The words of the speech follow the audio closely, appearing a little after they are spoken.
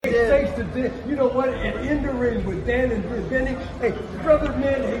to Dan. You know what? And In the Ring with Dan and Benny. Hey, brother,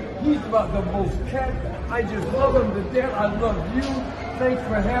 man, hey, he's about the most cat. I just love him to death. I love you. Thanks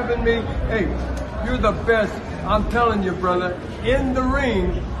for having me. Hey, you're the best. I'm telling you, brother. In the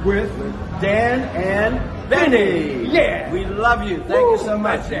Ring with Dan and Benny. Yeah. We love you. Thank you so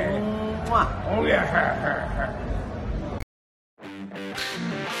much. Mwah. Oh, yeah.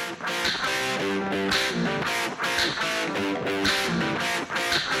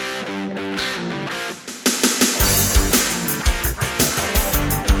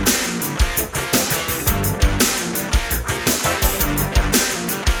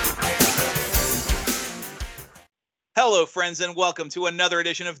 Hello, friends, and welcome to another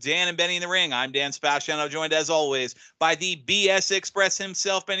edition of Dan and Benny in the Ring. I'm Dan Sebastiano, joined as always by the BS Express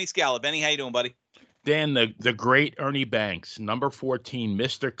himself, Benny Scala. Benny, how you doing, buddy? Dan, the great Ernie Banks, number 14,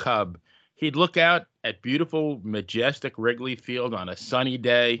 Mr. Cub. He'd look out at beautiful, majestic Wrigley Field on a sunny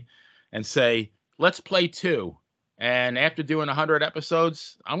day and say, let's play 2. And after doing 100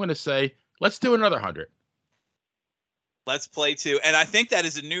 episodes, I'm going to say, let's do another 100. Let's play 2. And I think that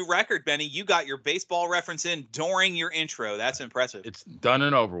is a new record, Benny. You got your baseball reference in during your intro. That's impressive. It's done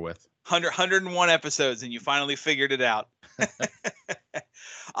and over with. 101 episodes, and you finally figured it out.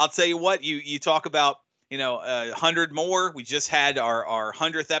 I'll tell you what, you talk about, 100 more. We just had our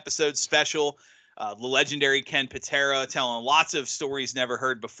 100th episode special. The legendary Ken Patera telling lots of stories never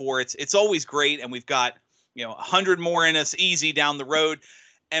heard before. It's always great, and we've got 100 more in us easy down the road.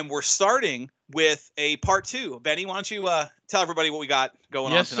 And we're starting with a part 2. Benny, why don't you tell everybody what we got going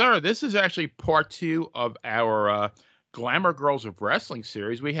on Yes, tonight? sir. This is actually part 2 of our Glamour Girls of Wrestling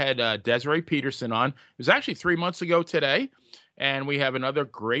series. We had Desiree Peterson on. It was actually 3 months ago today. And we have another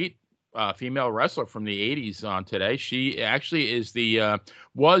great female wrestler from the 80s on today. She actually is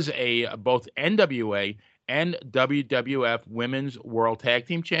was a both NWA and WWF Women's World Tag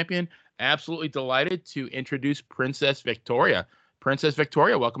Team Champion. Absolutely delighted to introduce Princess Victoria. Princess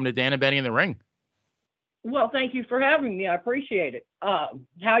Victoria, welcome to Dan and Benny in the Ring. Well, thank you for having me. I appreciate it. How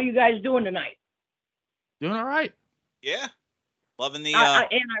are you guys doing tonight? Doing all right. Yeah. Loving the...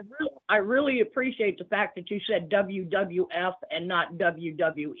 I really appreciate the fact that you said WWF and not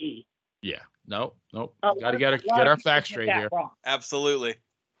WWE. Yeah. Nope. Got to get our facts straight here. Wrong. Absolutely.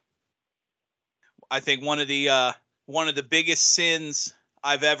 I think one of the biggest sins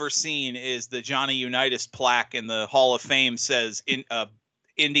I've ever seen is the Johnny Unitas plaque in the Hall of Fame says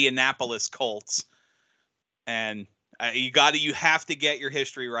Indianapolis Colts. And you have to get your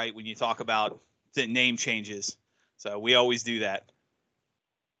history right when you talk about the name changes. So we always do that.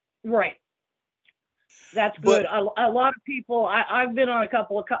 Right. That's good. A lot of people, I've been on a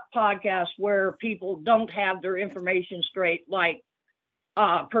couple of podcasts where people don't have their information straight, like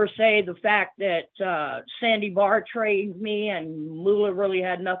per se the fact that Sandy Barr trained me and Moolah really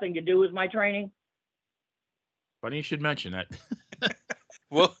had nothing to do with my training. Funny you should mention that.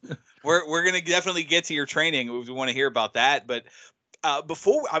 Well, we're going to definitely get to your training. We want to hear about that. But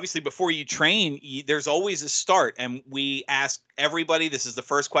before you train, there's always a start. And we ask everybody, this is the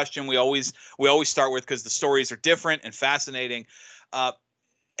first question we always start with because the stories are different and fascinating.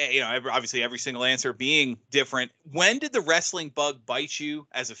 Obviously every single answer being different. When did the wrestling bug bite you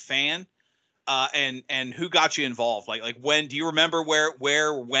as a fan? And who got you involved? Like when, do you remember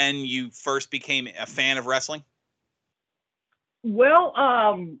when you first became a fan of wrestling? Well,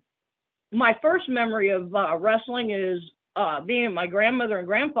 my first memory of wrestling is being at my grandmother and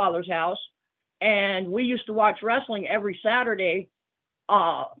grandfather's house, and we used to watch wrestling every Saturday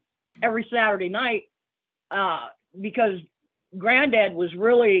night because Granddad was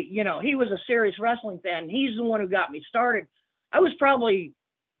really, he was a serious wrestling fan. He's the one who got me started. I was probably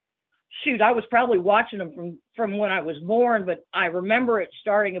watching him from when I was born, but I remember it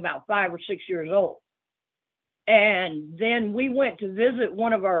starting about 5 or 6 years old. And then we went to visit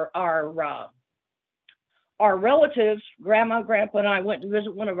one of our relatives. Grandma, Grandpa, and I went to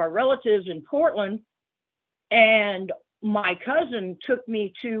visit one of our relatives in Portland, and my cousin took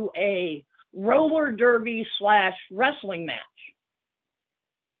me to a roller derby / wrestling match.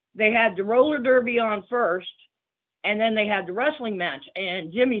 They had the roller derby on first, and then they had the wrestling match,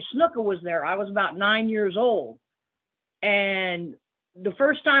 and Jimmy Snuka was there. I was about 9 years old, and the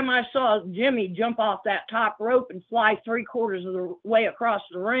first time I saw Jimmy jump off that top rope and fly 3/4 of the way across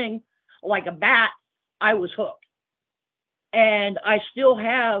the ring like a bat, I was hooked. And I still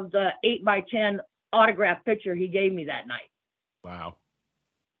have the 8x10 autograph picture he gave me that night. Wow.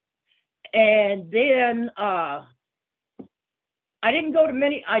 And then I didn't go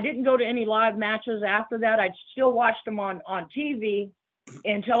to any live matches after that. I still watched them on TV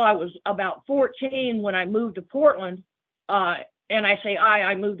until I was about 14 when I moved to Portland. and I say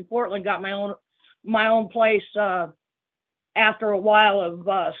I moved to Portland, got my own place after a while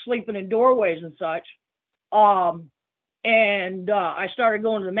of sleeping in doorways and such. And I started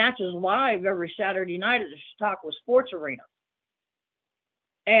going to the matches live every Saturday night at the Chautauqua Sports Arena.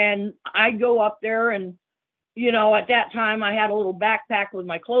 And I'd go up there, and, you know, at that time I had a little backpack with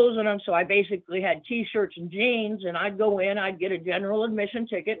my clothes in them. So I basically had t-shirts and jeans, and I'd go in, I'd get a general admission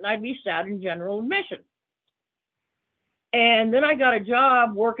ticket, and I'd be sat in general admission. And then I got a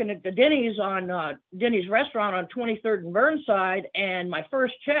job working at the Denny's restaurant on 23rd and Burnside. And my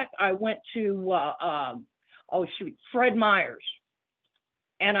first check, I went to, Fred Meyer's.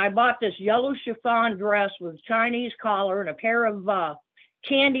 And I bought this yellow chiffon dress with Chinese collar and a pair of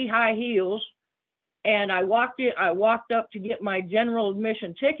candy high heels. And I walked up to get my general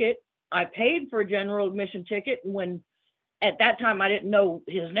admission ticket. I paid for a general admission ticket. When at that time, I didn't know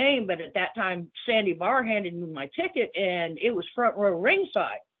his name, but at that time, Sandy Barr handed me my ticket, and it was front row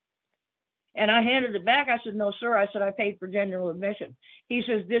ringside. And I handed it back. I said, "No, sir." I said, "I paid for general admission." He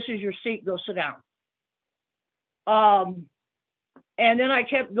says, "This is your seat. Go sit down." And then I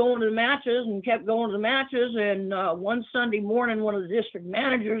kept going to the matches and kept going to the matches. And one Sunday morning, one of the district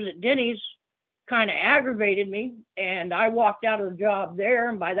managers at Denny's kind of aggravated me, and I walked out of the job there.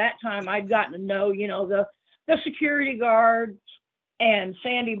 And by that time, I'd gotten to know, you know, the security guards and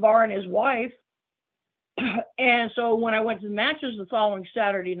Sandy Barr and his wife. And so when I went to the matches the following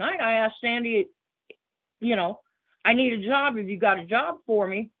Saturday night, I asked Sandy, you know, "I need a job. Have you got a job for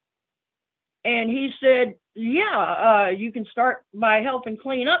me?" And he said, "Yeah, you can start by helping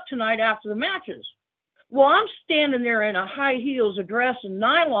clean up tonight after the matches." Well, I'm standing there in a high heels, a dress, and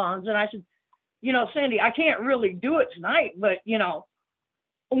nylons. And I said, "You know, Sandy, I can't really do it tonight, but, you know,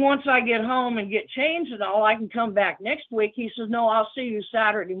 once I get home and get changed and all, I can come back next week." He says, "No, I'll see you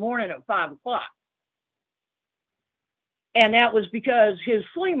Saturday morning at 5 o'clock. And that was because his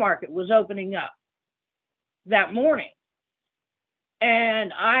flea market was opening up that morning.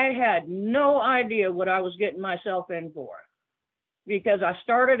 And I had no idea what I was getting myself in for, because I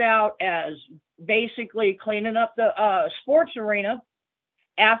started out as basically cleaning up the sports arena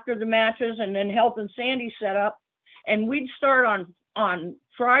after the matches, and then helping Sandy set up. And we'd start on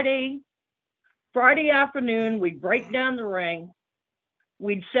Friday afternoon. We'd break down the ring.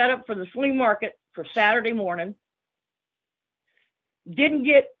 We'd set up for the flea market for Saturday morning. Didn't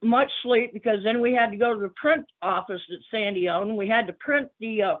get much sleep, because then we had to go to the print office that Sandy owned. We had to print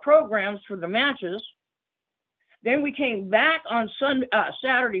the programs for the matches. Then we came back on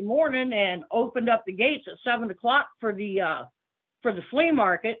Saturday morning and opened up the gates at 7 o'clock for the flea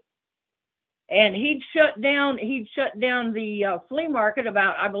market. And he'd shut down the flea market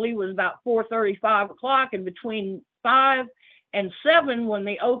about, I believe it was about 4:30, 5 o'clock. And between 5 and 7, when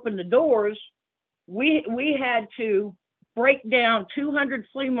they opened the doors, we had to break down 200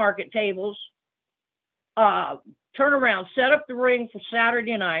 flea market tables, turn around, set up the ring for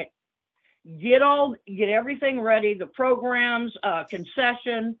Saturday night, get everything ready, the programs,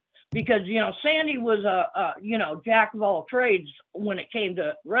 concession, because, you know, Sandy was a jack of all trades when it came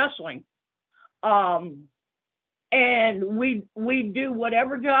to wrestling. And we do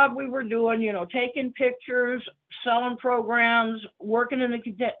whatever job we were doing, you know, taking pictures, selling programs, working in the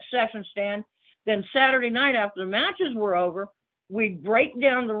concession stand. Then Saturday night, after the matches were over, we'd break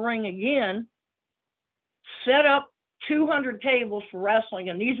down the ring again, set up 200 tables for wrestling.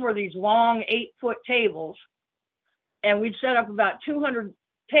 And these were these long 8-foot tables. And we'd set up about 200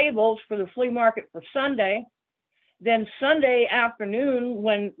 tables for the flea market for Sunday. Then Sunday afternoon,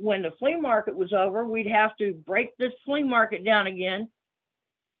 when the flea market was over, we'd have to break this flea market down again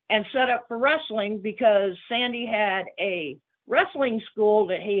and set up for wrestling, because Sandy had a wrestling school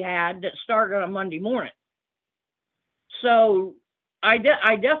that he had that started on Monday morning. So I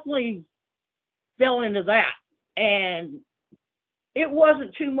definitely fell into that. And it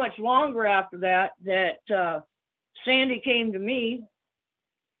wasn't too much longer after that Sandy came to me,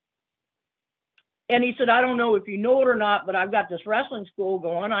 and he said, "I don't know if you know it or not, but I've got this wrestling school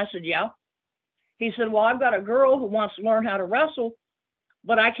going." I said, "Yeah." He said, "Well, I've got a girl who wants to learn how to wrestle,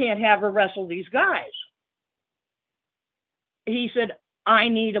 but I can't have her wrestle these guys." He said, "I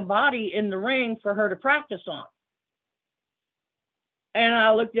need a body in the ring for her to practice on." And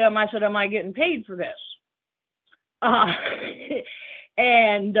I looked at him, I said, "Am I getting paid for this?" And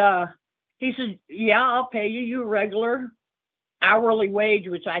he said, "Yeah, I'll pay you your regular hourly wage,"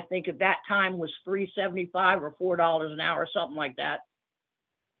 which I think at that time was $3.75 or $4 an hour, something like that.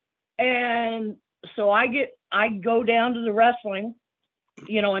 And so I go down to the wrestling,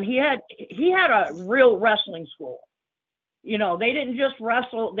 you know, and he had a real wrestling school. You know, they didn't just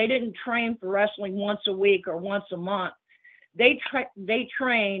wrestle. They didn't train for wrestling once a week or once a month. they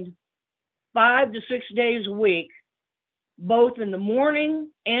trained 5 to 6 days a week, both in the morning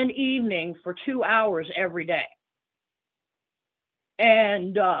and evening for 2 hours every day.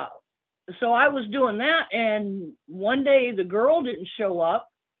 And so I was doing that, and one day the girl didn't show up,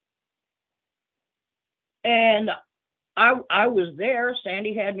 and I was there.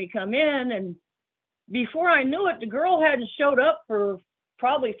 Sandy had me come in, and before I knew it, the girl hadn't showed up for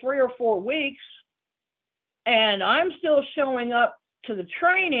probably 3 or 4 weeks, and I'm still showing up to the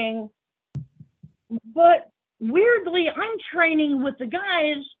training, but weirdly, I'm training with the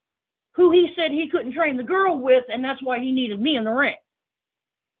guys who he said he couldn't train the girl with, and that's why he needed me in the ring.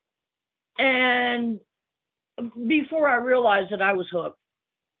 And before I realized that I was hooked,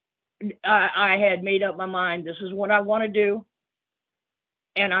 I had made up my mind. This is what I want to do,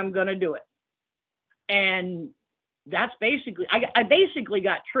 and I'm going to do it. And that's basically, I basically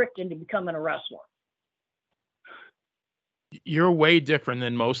got tricked into becoming a wrestler. You're way different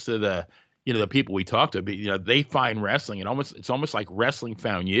than most of the, the people we talk to. But, they find wrestling, and it's almost like wrestling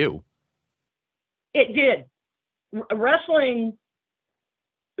found you. It did. Wrestling,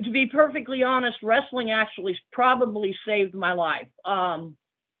 to be perfectly honest, wrestling actually probably saved my life.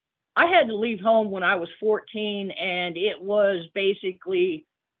 I had to leave home when I was 14, and it was basically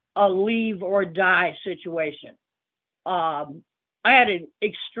a leave or die situation. I had an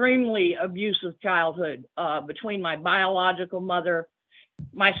extremely abusive childhood between my biological mother,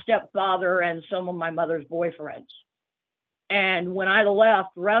 my stepfather, and some of my mother's boyfriends. And when I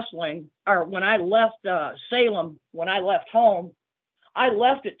left wrestling, or when I left Salem, when I left home, I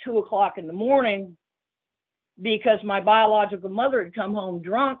left at 2 o'clock in the morning because my biological mother had come home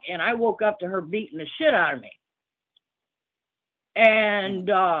drunk, and I woke up to her beating the shit out of me. And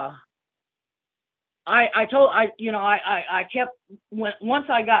I kept, once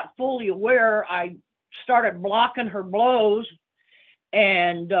I got fully aware, I started blocking her blows,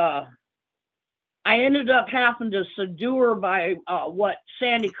 and I ended up having to subdue her by what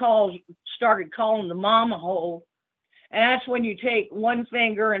Sandy started calling the mama hole. And that's when you take one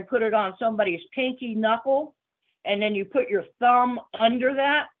finger and put it on somebody's pinky knuckle, and then you put your thumb under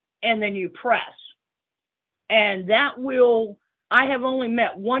that, and then you press. And that I have only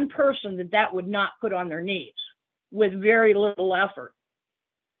met one person that would not put on their knees with very little effort.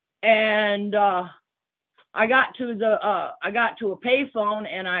 And I got to a payphone,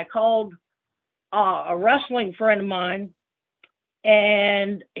 and I called a wrestling friend of mine,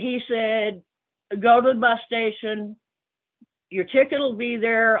 and he said, go to the bus station. Your ticket will be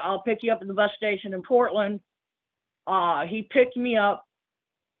there. I'll pick you up at the bus station in Portland. He picked me up,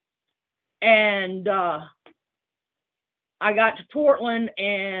 and I got to Portland,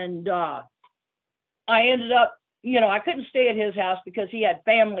 and I ended up, I couldn't stay at his house because he had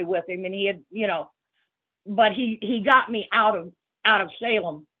family with him, and he had, but he got me out of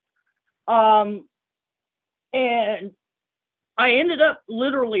Salem. And I ended up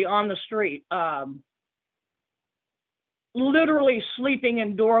literally on the street, literally sleeping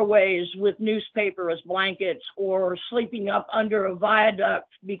in doorways with newspaper as blankets, or sleeping up under a viaduct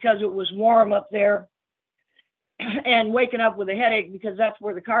because it was warm up there, and waking up with a headache because that's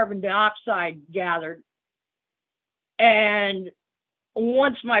where the carbon dioxide gathered. And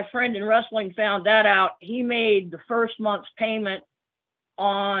once my friend in wrestling found that out, he made the first month's payment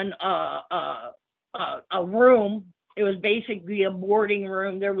on a room. It was basically a boarding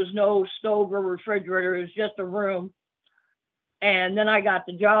room. There was no stove or refrigerator. It was just a room. And then I got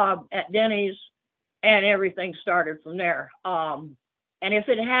the job at Denny's, and everything started from there. And if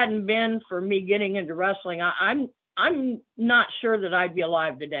it hadn't been for me getting into wrestling, I'm not sure that I'd be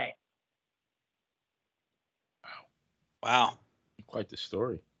alive today. Wow. Quite the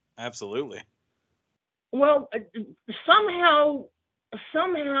story. Absolutely. Well, somehow,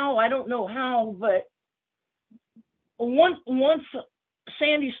 I don't know how, but once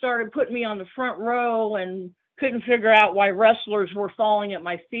Sandy started putting me on the front row and couldn't figure out why wrestlers were falling at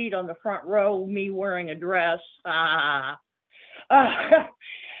my feet on the front row, me wearing a dress.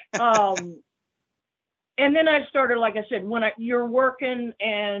 And then I started, like I said, when you're working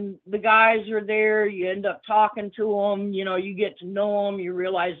and the guys are there, you end up talking to them, you get to know them, you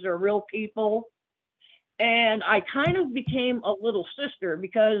realize they're real people. And I kind of became a little sister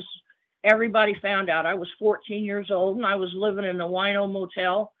because everybody found out I was 14 years old, and I was living in a wino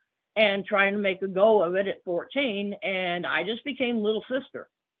motel and trying to make a go of it at 14. And I just became little sister.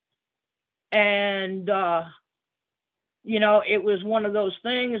 And, it was one of those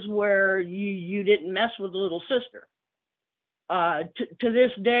things where you didn't mess with the little sister. To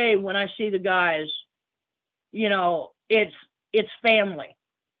this day, when I see the guys, it's family,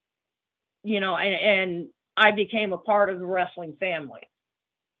 and I became a part of the wrestling family.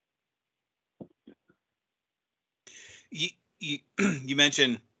 You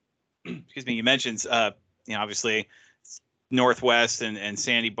mentioned, excuse me, you mentioned, obviously Northwest and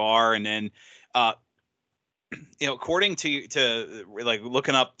Sandy Barr, and then, according to like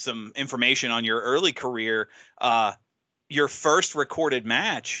looking up some information on your early career, your first recorded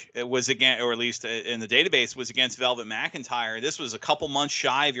match was against, or at least in the database, was against Velvet McIntyre. This was a couple months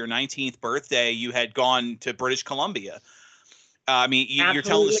shy of your 19th birthday. You had gone to British Columbia. I mean, you're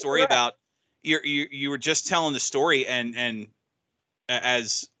telling the story correct. about you were just telling the story, and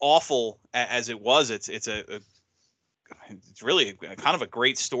as awful as it was, it's really kind of a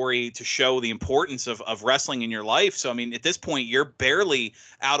great story to show the importance of wrestling in your life. So, I mean, at this point, you're barely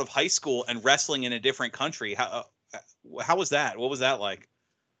out of high school and wrestling in a different country. How was that? What was that like?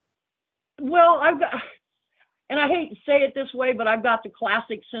 Well, I've got, and I hate to say it this way, but I've got the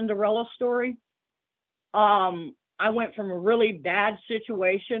classic Cinderella story. I went from a really bad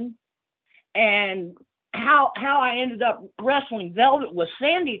situation, and how I ended up wrestling Velvet was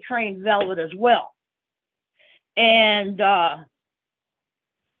Sandy trained Velvet as well. And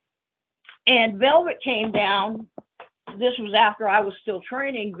Velvet came down. This was after I was still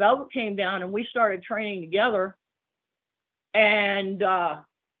training. Velvet came down and we started training together. And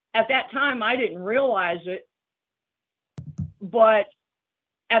at that time, I didn't realize it, but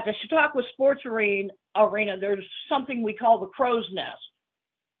at the Chautauqua Sports Arena, there's something we call the Crow's Nest.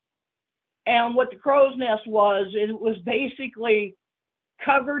 And what the Crow's Nest was, it was basically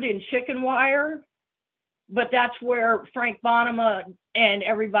covered in chicken wire, but that's where Frank Bonema and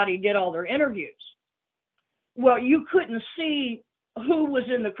everybody did all their interviews. Well, you couldn't see who was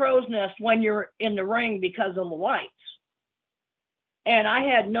in the Crow's Nest when you're in the ring because of the lights. And I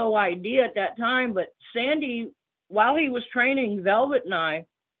had no idea at that time, but Sandy, while he was training Velvet and I,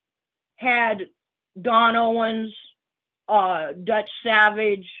 had Don Owens, Dutch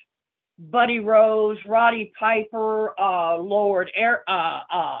Savage, Buddy Rose, Roddy Piper, Lord Air,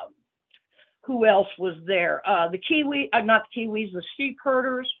 who else was there? The Kiwi, not the Kiwis, the Sheep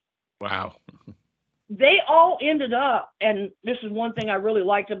Herders. Wow. They all ended up, and this is one thing I really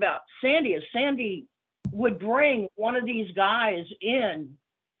liked about Sandy, is Sandy would bring one of these guys in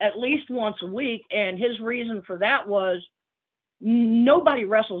at least once a week, and his reason for that was nobody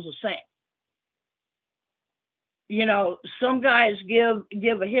wrestles the same. You know, some guys give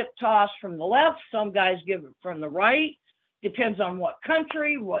a hip toss from the left, some guys give it from the right, depends on what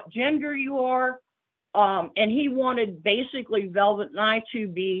country, what gender you are. And he wanted basically Velvet and I to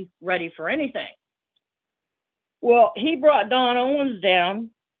be ready for anything. Well, he brought Don Owens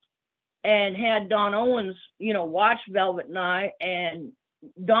down and had Don Owens, watch Velvet and I, and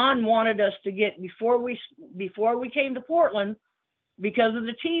Don wanted us to get, before we came to Portland, because of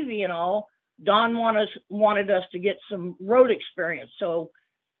the TV and all, Don wanted us to get some road experience. So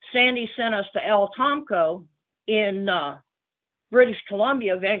Sandy sent us to El Tomco in British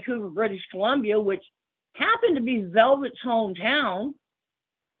Columbia, Vancouver, British Columbia, which happened to be Velvet's hometown.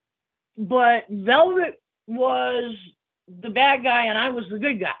 But Velvet was the bad guy and I was the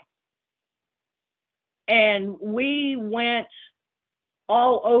good guy. And we went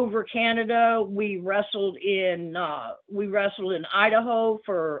all over Canada. We wrestled in Idaho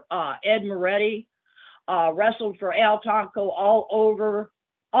for Ed Moretti, wrestled for Al Tonko all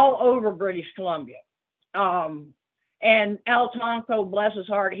over British Columbia. And Al Tonko, bless his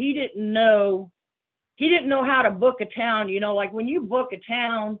heart, he didn't know how to book a town. Like when you book a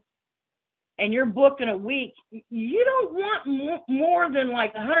town and you're booking a week, you don't want more than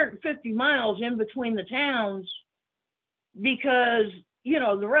like 150 miles in between the towns, because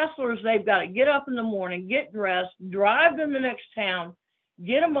the wrestlers, they've got to get up in the morning, get dressed, drive to the next town,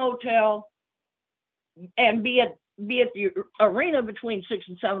 get a motel, and be at the arena between 6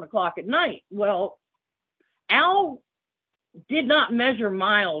 and 7 o'clock at night. Well, Al did not measure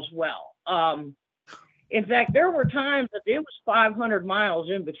miles well. In fact, there were times that it was 500 miles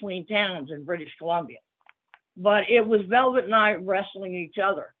in between towns in British Columbia. But it was Velvet and I wrestling each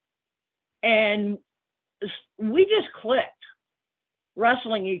other. And we just clicked,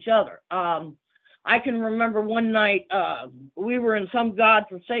 wrestling each other. I can remember one night we were in some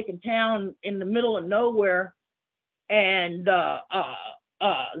godforsaken town in the middle of nowhere, and the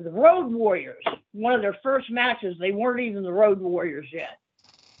Road Warriors, one of their first matches, they weren't even the Road Warriors yet,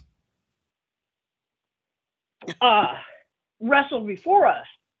 wrestled before us.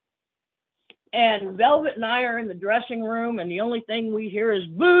 And Velvet and I are in the dressing room, and the only thing we hear is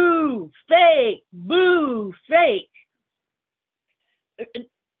boo, fake, boo, fake.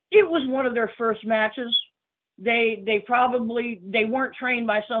 It was one of their first matches. They weren't trained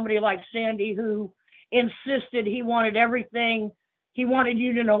by somebody like Sandy, who insisted he wanted everything. He wanted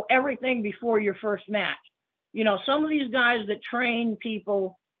you to know everything before your first match. You know, some of these guys that train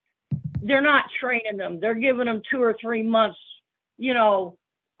people, they're not training them. They're giving them 2 or 3 months, you know,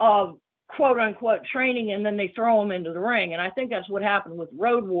 of quote unquote training, and then they throw them into the ring. And I think that's what happened with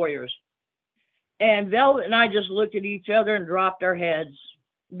Road Warriors. And Velvet and I just looked at each other and dropped our heads,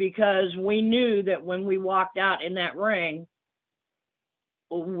 because we knew that when we walked out in that ring,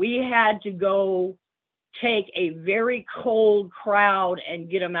 we had to go take a very cold crowd and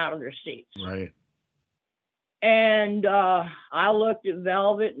get them out of their seats. Right. And I looked at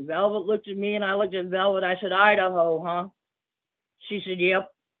Velvet, and Velvet looked at me, and I looked at Velvet. I said, Idaho, huh? She said, yep.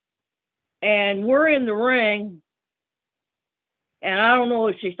 And we're in the ring, and I don't know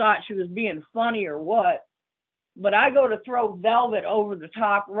if she thought she was being funny or what, but I go to throw Velvet over the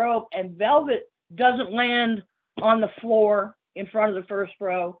top rope, and Velvet doesn't land on the floor in front of the first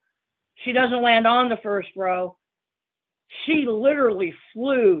row. She doesn't land on the first row. She literally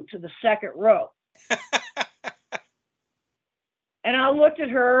flew to the second row. And I looked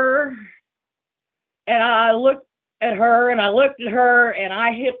at her, and I looked at her, and I looked at her, and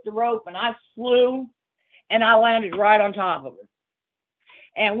I hit the rope, and I flew, and I landed right on top of her.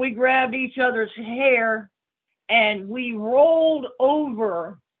 And we grabbed each other's hair, and we rolled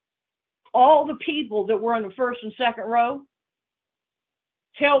over all the people that were in the first and second row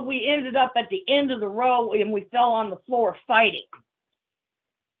till we ended up at the end of the row, and we fell on the floor fighting.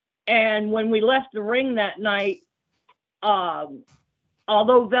 And when we left the ring that night,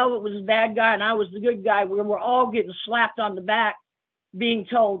 although Velvet was a bad guy and I was the good guy, we were all getting slapped on the back, being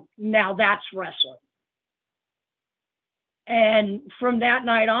told, now that's wrestling. And from that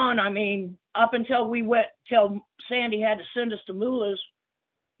night on, I mean, up until till Sandy had to send us to Moolah's,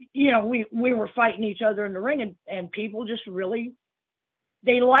 you know, we were fighting each other in the ring, and people just really,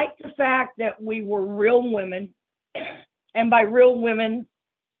 they liked the fact that we were real women. And by real women,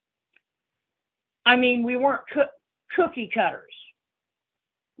 I mean, we weren't cookie cutters.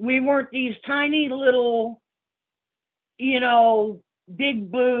 We weren't these tiny little, you know,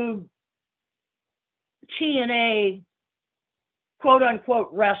 big boob TNA quote unquote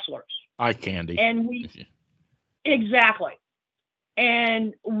wrestlers. Eye candy. And exactly.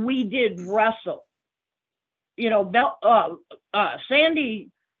 And we did wrestle. You know, Sandy,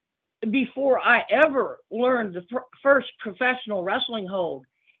 before I ever learned the first professional wrestling hold,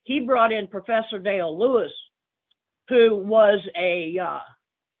 he brought in Professor Dale Lewis, who was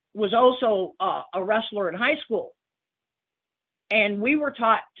also a wrestler in high school. And we were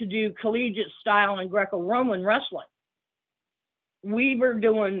taught to do collegiate style and Greco-Roman wrestling. We were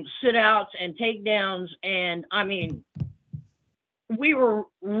doing sit-outs and takedowns, and I mean, we were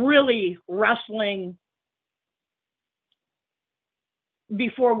really wrestling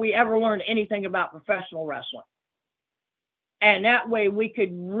before we ever learned anything about professional wrestling. And that way we could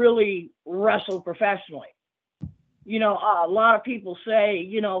really wrestle professionally. You know, a lot of people say,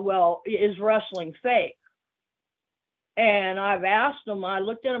 you know, well, is wrestling fake? And I've asked them, I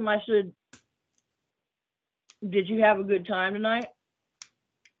looked at them, I said, did you have a good time tonight?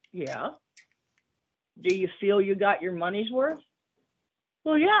 Yeah. Do you feel you got your money's worth?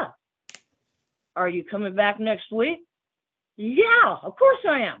 Well, yeah. Are you coming back next week? Yeah, of course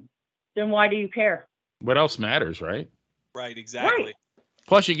I am. Then why do you care? What else matters, right? Right, exactly. Right.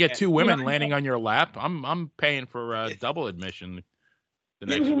 Plus, you get 2 women landing on your lap. I'm paying for double admission the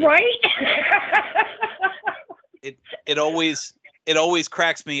next week. Right? It always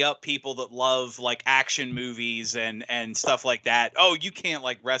cracks me up, people that love like action movies and stuff like that. Oh, you can't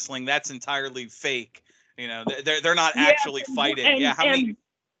like wrestling. That's entirely fake. You know, they're not actually fighting.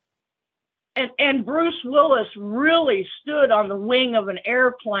 And Bruce Willis really stood on the wing of an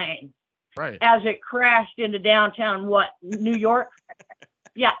airplane, right, as it crashed into downtown New York.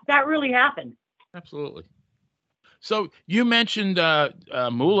 Yeah, that really happened. Absolutely. So you mentioned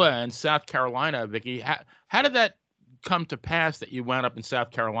Moolah and South Carolina, Vicki. How did that come to pass that you wound up in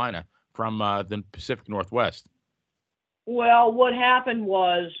South Carolina from the Pacific Northwest? Well, what happened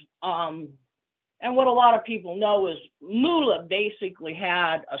was, and what a lot of people know is Moolah basically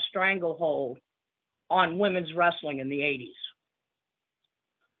had a stranglehold on women's wrestling in the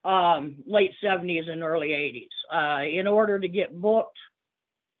 80s, late 70s and early 80s. In order to get booked,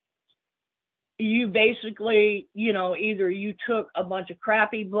 you basically, you know, either you took a bunch of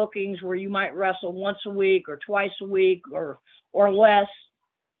crappy bookings where you might wrestle once a week or twice a week or less,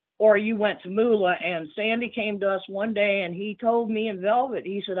 or you went to Moolah. And Sandy came to us one day and he told me and Velvet,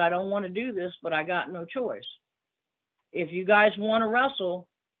 he said, I don't want to do this, but I got no choice. If you guys want to wrestle,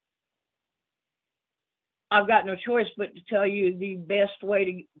 I've got no choice but to tell you the best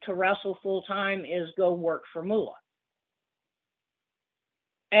way to wrestle full time is go work for Moolah.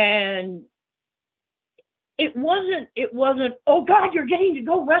 And it wasn't, oh God, you're getting to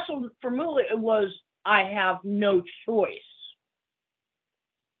go wrestle for Moolah. It was, I have no choice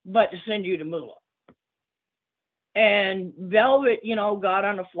but to send you to Moolah. And Velvet, got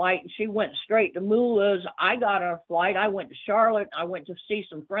on a flight and she went straight to Moolah's. I got on a flight. I went to Charlotte. I went to see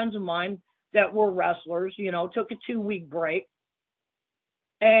some friends of mine that were wrestlers, took a 2-week break.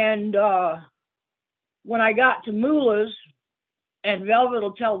 And when I got to Moolah's, and Velvet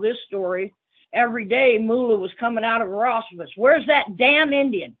will tell this story, every day Moolah was coming out of her office. Where's that damn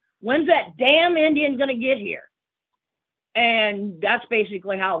Indian? When's that damn Indian going to get here? And that's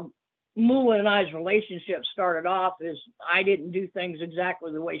basically how Moolah and I's relationship started off, is I didn't do things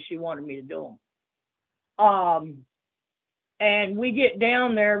exactly the way she wanted me to do them. And we get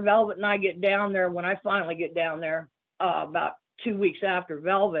down there, Velvet and I get down there. When I finally get down there, about 2 weeks after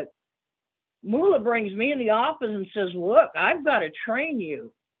Velvet, Moolah brings me in the office and says, look, I've got to train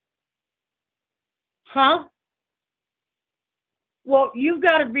you. Huh? Well, you've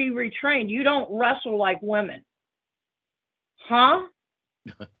got to be retrained. You don't wrestle like women. Huh?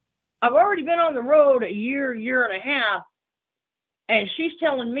 I've already been on the road a year and a half, and she's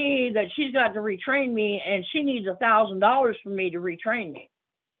telling me that she's got to retrain me, and she needs $1,000 from me to retrain me.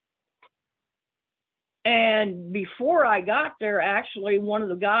 And before I got there, actually, one of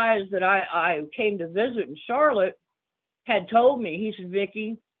the guys that I came to visit in Charlotte had told me, he said,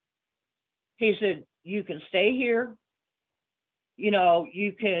 Vicki, he said, you can stay here.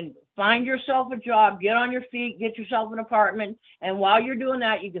 You can find yourself a job, get on your feet, get yourself an apartment. And while you're doing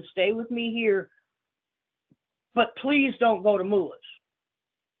that, you can stay with me here. But please don't go to Moolah's.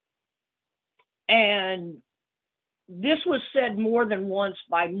 And this was said more than once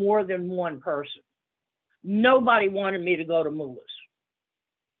by more than one person. Nobody wanted me to go to Moolah's.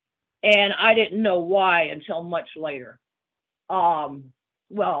 And I didn't know why until much later.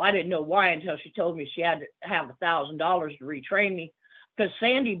 Well, I didn't know why until she told me she had to have $1,000 to retrain me, because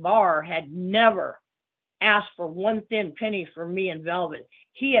Sandy Barr had never asked for one thin penny for me and Velvet.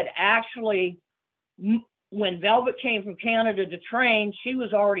 He had actually, when Velvet came from Canada to train, she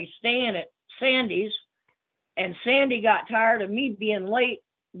was already staying at Sandy's, and Sandy got tired of me being late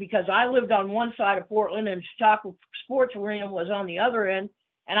because I lived on one side of Portland and Chautauqua Sports Arena was on the other end,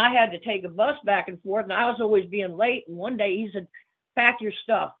 and I had to take a bus back and forth, and I was always being late. And one day he said, pack your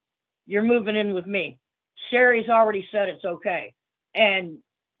stuff. You're moving in with me. Sherry's already said it's okay. And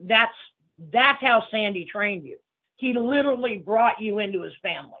that's how Sandy trained you. He literally brought you into his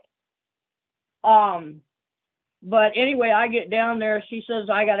family. But anyway, I get down there. She says,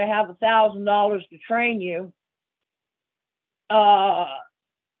 I got to have $1,000 to train you.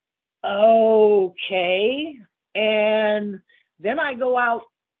 Okay. And then I go out,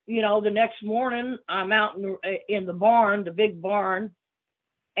 the next morning, I'm out in the barn, the big barn,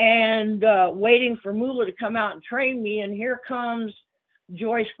 and waiting for Moolah to come out and train me. And here comes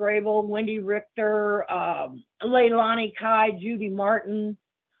Joyce Grable, Wendy Richter, Leilani Kai, Judy Martin,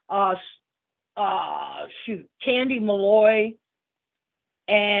 Candy Malloy,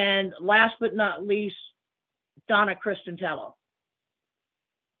 and last but not least, Donna Cristantello.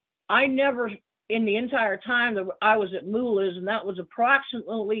 I never, in the entire time that I was at Moolah's, and that was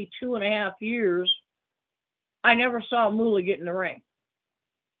approximately 2.5 years, I never saw Moolah get in the ring.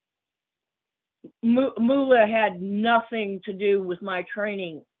 Moolah had nothing to do with my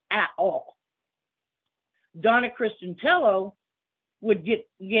training at all. Donna Cristantello would get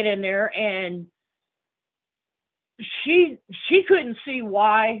in there, and she couldn't see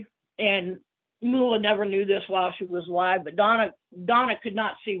why, and Moolah never knew this while she was alive, but Donna could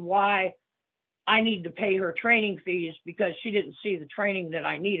not see why I needed to pay her training fees, because she didn't see the training that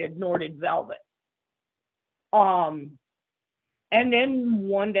I needed, nor did Velvet. And then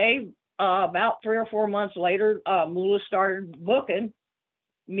one day, about 3 or 4 months later, Moolah started booking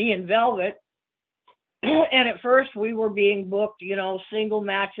me and Velvet. And at first we were being booked, single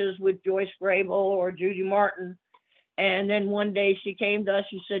matches with Joyce Grable or Judy Martin. And then one day she came to us,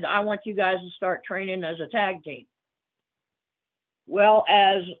 she said, I want you guys to start training as a tag team. Well,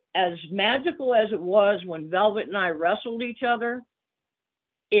 as magical as it was when Velvet and I wrestled each other,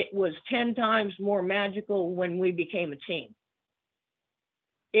 it was 10 times more magical when we became a team.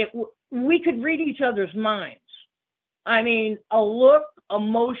 We could read each other's minds. I mean, a look, a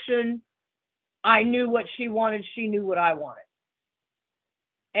motion. I knew what she wanted. She knew what I wanted.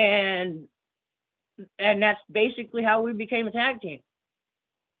 And that's basically how we became a tag team.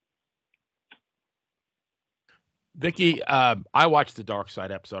 Vicki, I watched the Dark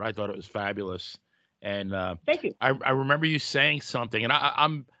Side episode. I thought it was fabulous. And Thank you. I remember you saying something, and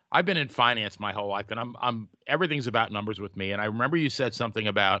I've been in finance my whole life, and I'm everything's about numbers with me. And I remember you said something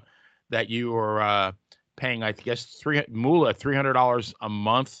about that you were paying, I guess, $300 a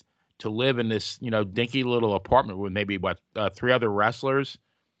month to live in this, dinky little apartment with maybe three other wrestlers.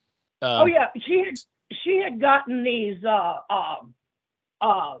 Oh yeah, she had gotten these the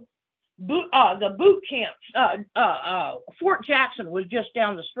boot camps. Fort Jackson was just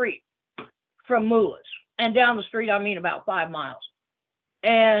down the street from Moolah's, and down the street I mean about 5 miles.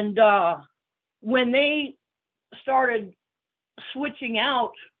 And when they started switching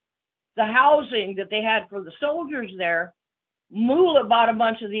out the housing that they had for the soldiers there, Moolah bought a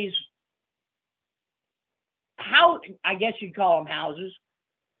bunch of these I guess you'd call them houses.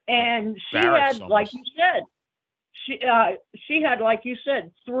 And she Barracks had, almost. like you said, she had, like you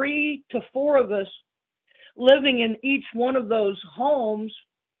said, 3 to 4 of us living in each one of those homes,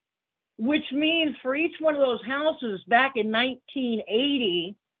 which means for each one of those houses back in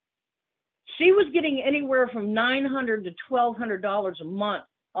 1980, she was getting anywhere from $900 to $1,200 a month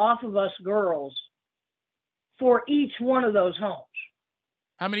off of us girls for each one of those homes.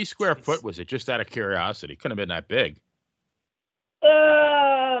 How many square foot was it? Just out of curiosity. Couldn't have been that big.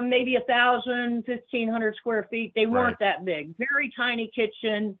 Maybe 1,000, 1,500 square feet. They weren't that big. Very tiny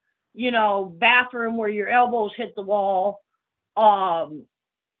kitchen, bathroom where your elbows hit the wall. Nothing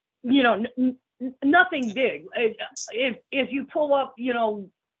big. If you pull up,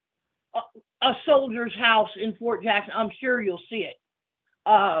 a soldier's house in Fort Jackson, I'm sure you'll see it.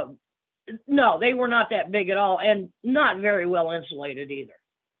 No, they were not that big at all, and not very well insulated either.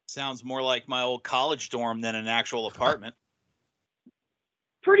 Sounds more like my old college dorm than an actual apartment.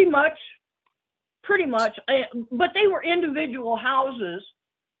 Pretty much. But they were individual houses,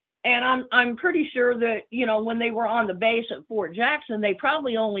 and I'm pretty sure that, when they were on the base at Fort Jackson, they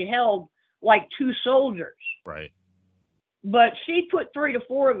probably only held like 2 soldiers. Right. But she put 3 to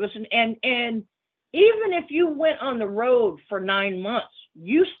 4 of us, and even if you went on the road for 9 months,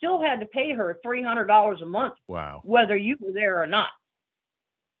 you still had to pay her $300 a month. Wow. Whether you were there or not.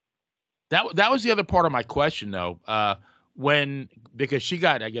 That was the other part of my question, though. Because she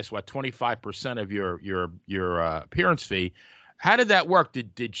got, I guess, 25% of your appearance fee. How did that work?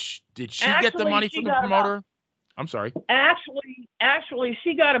 Did she get the money from the promoter? I'm sorry. Actually,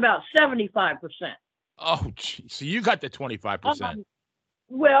 she got about 75%. Oh, gee. So you got the 25%.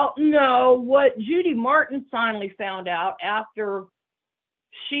 Well, no. What Judy Martin finally found out after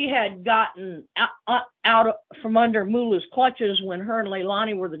she had gotten out from under Moolah's clutches when her and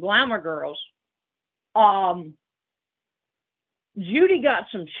Leilani were the Glamour Girls, Judy got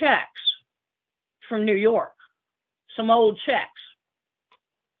some checks from New York, some old checks.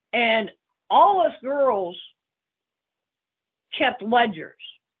 And all us girls kept ledgers.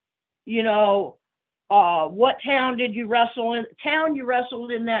 What town did you wrestle in? Town you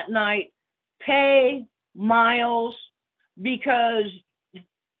wrestled in that night, pay, miles, because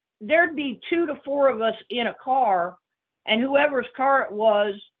there'd be 2 to 4 of us in a car, and whoever's car it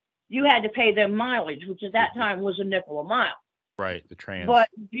was, you had to pay them mileage, which at that time was a nickel a mile. Right, the trans. But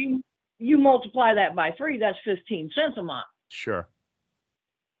you multiply that by 3, that's 15 cents a mile. Sure.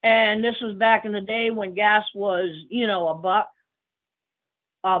 And this was back in the day when gas was,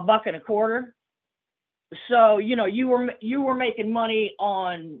 $1.25. So, you were making money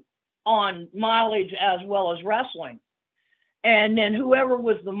on mileage as well as wrestling. And then whoever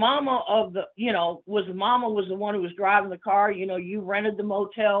was the mama was the one who was driving the car. You rented the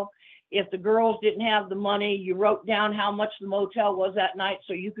motel. If the girls didn't have the money, you wrote down how much the motel was that night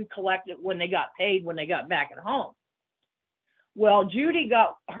so you could collect it when they got paid, when they got back at home. Well, Judy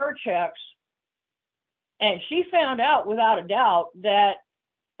got her checks, and she found out without a doubt that,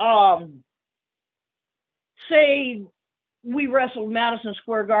 say we wrestled Madison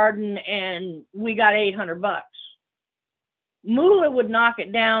Square Garden and we got $800. Moolah would knock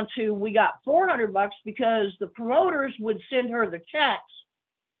it down to, we got $400 because the promoters would send her the checks,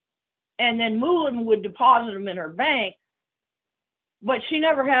 and then Moolah would deposit them in her bank, but she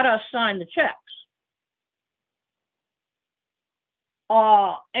never had us sign the checks.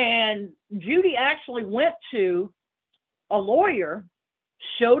 And Judy actually went to a lawyer,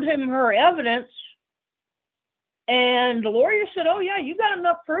 showed him her evidence, and the lawyer said, oh yeah, you got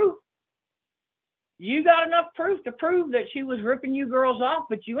enough proof. You got enough proof to prove that she was ripping you girls off,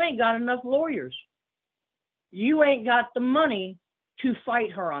 but you ain't got enough lawyers. You ain't got the money to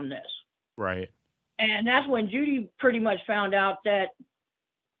fight her on this. Right. And that's when Judy pretty much found out that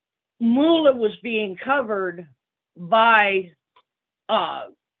Moolah was being covered by the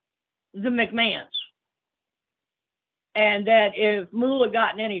McMahons. And that if Moolah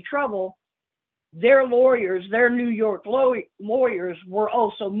got in any trouble, their lawyers, their New York lawyers, were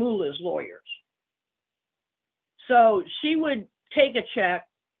also Moolah's lawyers. So she would take a check,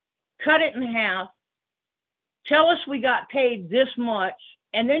 cut it in half, tell us we got paid this much,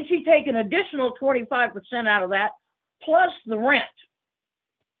 and then she'd take an additional 25% out of that, plus the rent.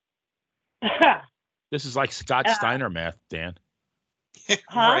 This is like Scott Steiner math, Dan.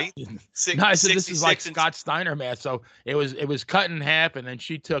 Right. No, I said this is like Scott Steiner math. So it was cut in half, and then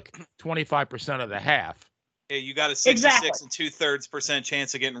she took 25% of the half. Yeah, you got a 66 and 2/3%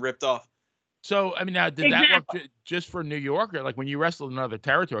 chance of getting ripped off. So, I mean, now, did that work just for New York, or like when you wrestled in other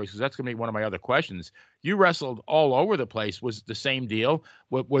territories? Because that's going to be one of my other questions. You wrestled all over the place. Was it the same deal?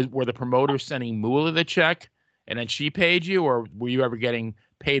 Were the promoters sending Moolah the check, and then she paid you, or were you ever getting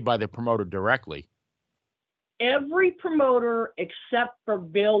paid by the promoter directly? Every promoter except for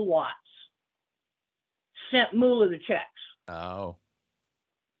Bill Watts sent Moolah the checks. Oh.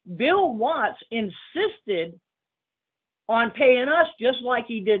 Bill Watts insisted on paying us just like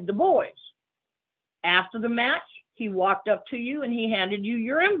he did the boys. After the match, he walked up to you and he handed you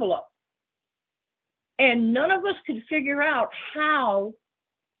your envelope. And none of us could figure out how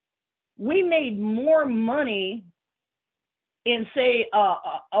we made more money in, say,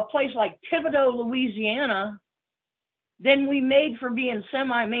 a place like Thibodaux, Louisiana, than we made for being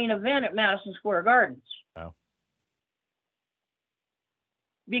semi-main event at Madison Square Gardens. Oh.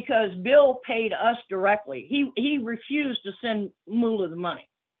 Because Bill paid us directly. He refused to send Moolah the money.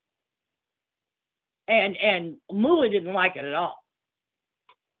 And Moolah didn't like it at all.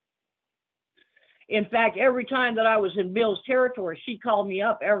 In fact, every time that I was in Bill's territory, she called me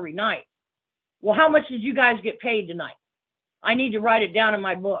up every night. Well, how much did you guys get paid tonight? I need to write it down in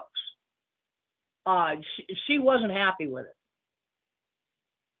my books. She wasn't happy with it.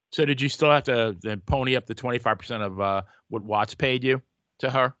 So did you still have to then pony up the 25% of what Watts paid you to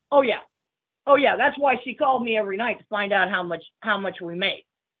her? Oh yeah. That's why she called me every night to find out how much we made,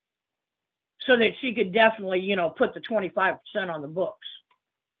 so that she could definitely, put the 25% on the books.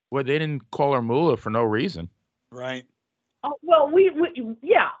 Well, they didn't call her Moolah for no reason. Right. Oh, well, we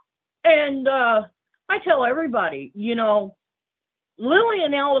yeah. And I tell everybody,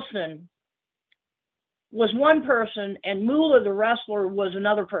 Lillian Ellison was one person and Moolah the wrestler was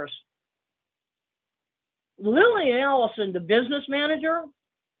another person. Lillian Ellison, the business manager,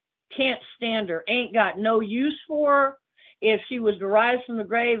 can't stand her, ain't got no use for her. If she was to rise from the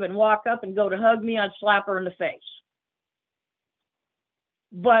grave and walk up and go to hug me, I'd slap her in the face.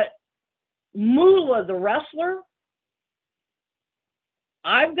 But Moolah the wrestler,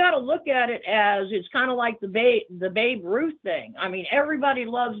 I've got to look at it as it's kind of like the Babe Ruth thing. I mean, everybody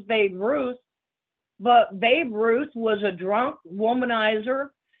loves Babe Ruth, but Babe Ruth was a drunk womanizer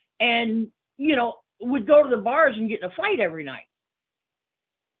and, would go to the bars and get in a fight every night.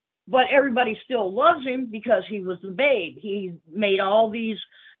 But everybody still loves him because he was the Babe. He made all these,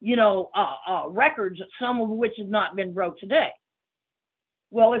 records, some of which have not been broke today.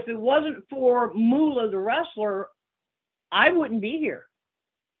 Well, if it wasn't for Moolah the wrestler, I wouldn't be here.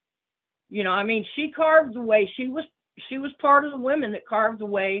 She carved the way. She was part of the women that carved the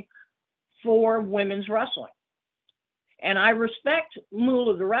way for women's wrestling. And I respect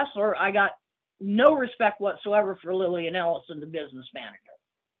Moolah the wrestler. I got no respect whatsoever for Lillian Ellison, the business manager.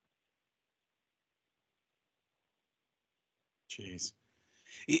 Jeez.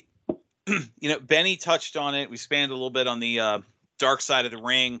 Benny touched on it. We spanned a little bit on the dark side of the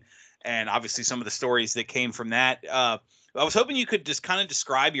ring and obviously some of the stories that came from that. I was hoping you could just kind of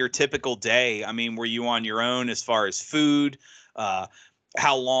describe your typical day. I mean, were you on your own as far as food,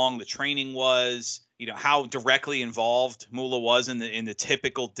 how long the training was, how directly involved Moolah was in the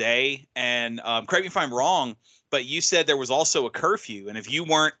typical day? And correct me if I'm wrong, but you said there was also a curfew. And if you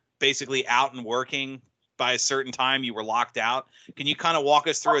weren't basically out and working by a certain time, you were locked out. Can you kind of walk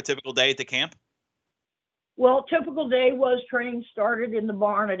us through a typical day at the camp? Well, typical day was training started in the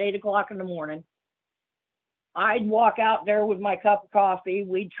barn at 8 o'clock in the morning. I'd walk out there with my cup of coffee.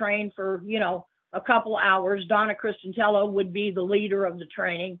 We'd train for, a couple hours. Donna Cristantello would be the leader of the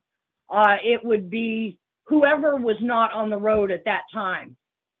training. It would be whoever was not on the road at that time.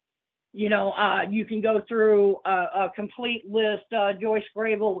 You can go through a complete list. Joyce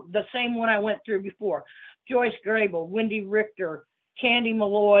Grable, the same one I went through before. Joyce Grable, Wendy Richter, Candy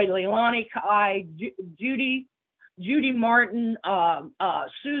Malloy, Leilani Kai, Judy Martin,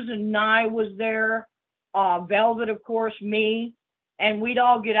 Susan Nye was there, Velvet, of course, me, and we'd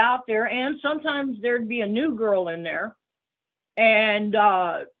all get out there. And sometimes there'd be a new girl in there, and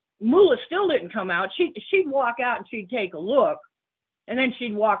Moolah still didn't come out. She'd walk out and she'd take a look, and then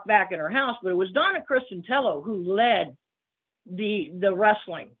she'd walk back in her house. But it was Donna Cristantello who led the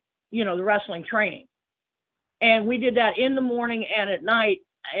wrestling. the wrestling training. And we did that in the morning and at night,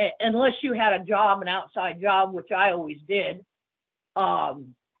 unless you had a job, an outside job, which I always did. For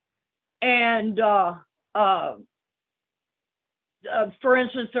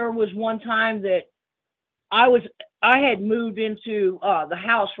instance, there was one time that I had moved into the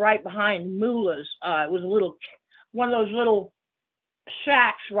house right behind Moolah's. It was one of those little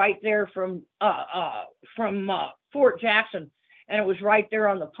shacks right there from Fort Jackson, and it was right there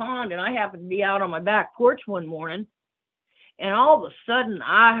on the pond. And I happened to be out on my back porch one morning, and all of a sudden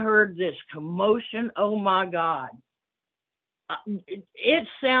I heard this commotion. Oh my God! It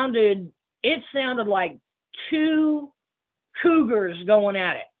sounded like two cougars going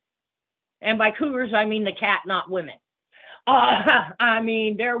at it. And by cougars, I mean the cat, not women. I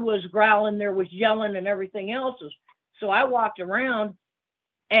mean, there was growling, there was yelling, and everything else. So I walked around,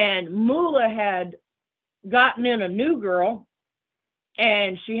 and Moolah had gotten in a new girl,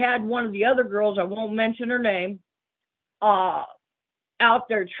 and she had one of the other girls, I won't mention her name, out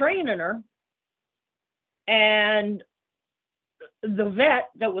there training her. And the vet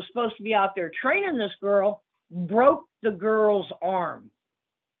that was supposed to be out there training this girl broke the girl's arm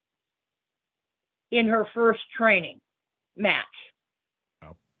in her first training match.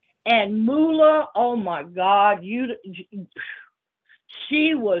 Oh. And Moolah, oh my God,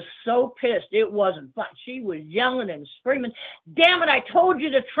 she was so pissed. It wasn't fun. She was yelling and screaming, damn it, I told you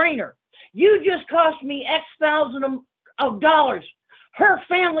to train her. You just cost me X thousand of dollars. Her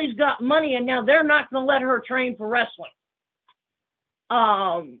family's got money, and now they're not going to let her train for wrestling.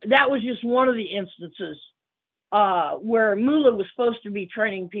 That was just one of the instances where Moolah was supposed to be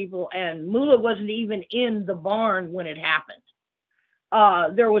training people, and Moolah wasn't even in the barn when it happened.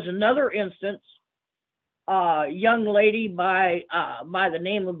 There was another instance, young lady by the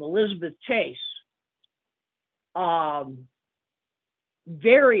name of Elizabeth Chase,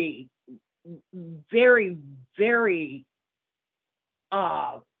 very, very, very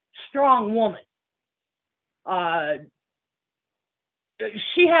strong woman.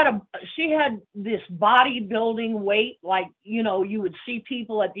 She had this bodybuilding weight, like, you would see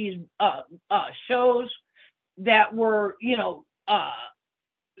people at these shows that were,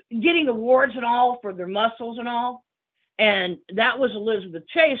 getting awards and all for their muscles and all. And that was Elizabeth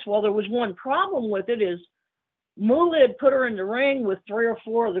Chase. Well, there was one problem with it is Moolah had put her in the ring with 3 or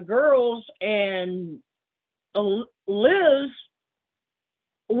 4 of the girls, and Liz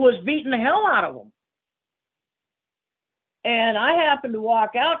was beating the hell out of them. And I happened to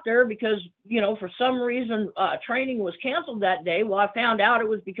walk out there because, for some reason, training was canceled that day. Well, I found out it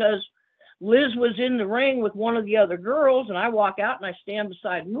was because Liz was in the ring with one of the other girls, and I walk out and I stand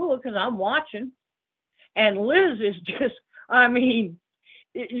beside Moolah because I'm watching. And Liz is just, I mean,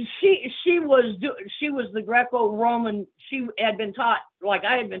 she was the Greco-Roman. She had been taught, like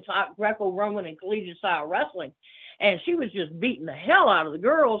I had been taught, Greco-Roman and collegiate style wrestling. And she was just beating the hell out of the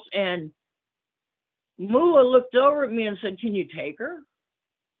girls. And Moolah looked over at me and said, "Can you take her?"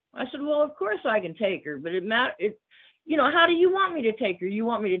 I said, "Well, of course I can take her, but how do you want me to take her? You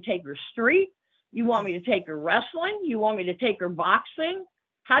want me to take her street? You want me to take her wrestling? You want me to take her boxing?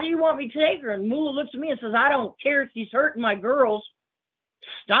 How do you want me to take her?" And Moolah looks at me and says, "I don't care if she's hurting my girls.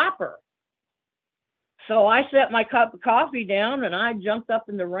 Stop her." So I set my cup of coffee down and I jumped up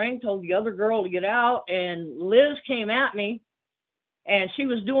in the ring, told the other girl to get out, and Liz came at me, and she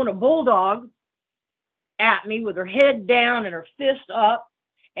was doing a bulldog at me with her head down and her fist up,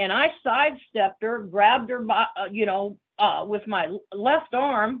 and I sidestepped her, grabbed her, with my left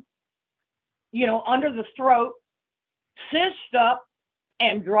arm, under the throat, cinched up,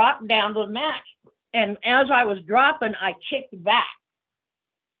 and dropped down to the mat. And as I was dropping, I kicked back.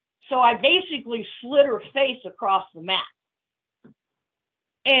 So I basically slid her face across the mat.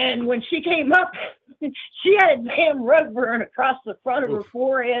 And when she came up, she had a damn rug burn across the front of her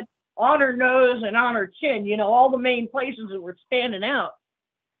forehead, on her nose, and on her chin, all the main places that were standing out.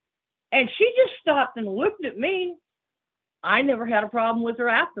 And she just stopped and looked at me. I never had a problem with her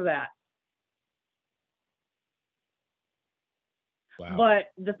after that. Wow.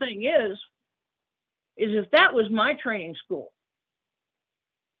 But the thing is if that was my training school,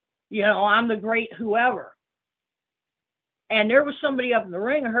 I'm the great whoever, and there was somebody up in the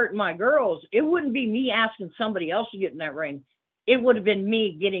ring hurting my girls, it wouldn't be me asking somebody else to get in that ring. It would have been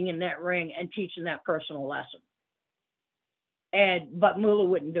me getting in that ring and teaching that person a lesson. But Moolah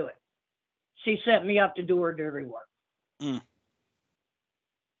wouldn't do it. She sent me up to do her dirty work. Mm.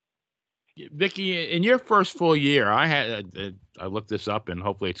 Vicki, in your first full year, I looked this up and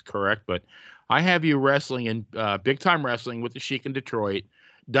hopefully it's correct, but I have you wrestling in big time wrestling with the Sheik in Detroit,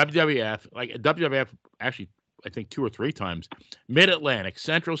 WWF. Like WWF actually I think 2 or 3 times. Mid-Atlantic,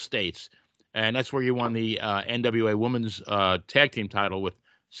 Central States, and that's where you won the NWA Women's Tag Team title with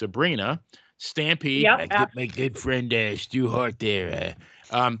Sabrina. Stampede, Yep. my good friend Stu Hart there.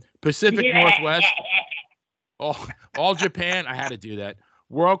 Pacific Northwest, all Japan. I had to do that.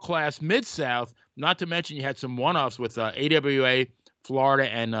 World Class Mid-South, not to mention you had some one-offs with AWA, Florida,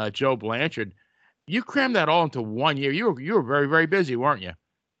 and Joe Blanchard. You crammed that all into 1 year. You were very, very busy, weren't you?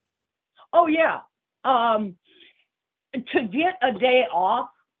 Oh, yeah. To get a day off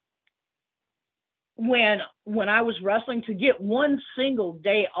when I was wrestling, to get one single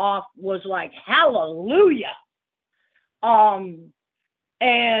day off was like hallelujah. And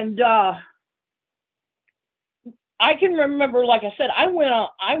I can remember, like I said, I went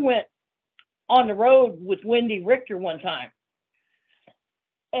on the road with Wendy Richter one time,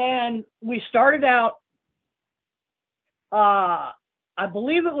 and we started out. I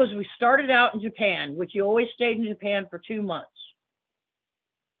believe we started out in Japan, which you always stayed in Japan for 2 months.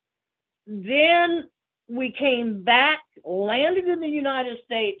 Then we came back, landed in the United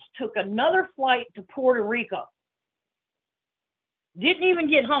States, took another flight to Puerto Rico. Didn't even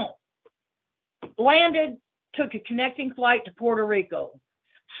get home. Landed, took a connecting flight to Puerto Rico.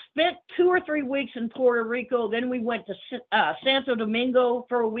 Spent 2 or 3 weeks in Puerto Rico. Then we went to Santo Domingo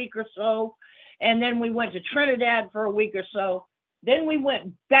for a week or so. And then we went to Trinidad for a week or so. Then we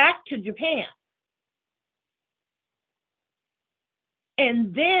went back to Japan.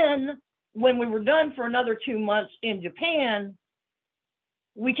 And then when we were done for another 2 months in Japan,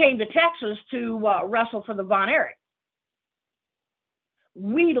 we came to Texas to wrestle for the Von Erich.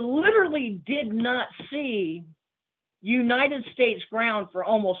 We literally did not see United States ground for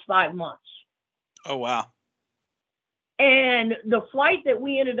almost 5 months. Oh, wow. And the flight that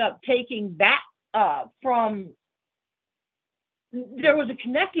we ended up taking back there was a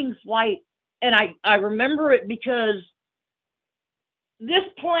connecting flight, and I remember it because this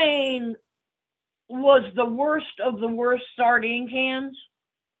plane was the worst of the worst sardine cans.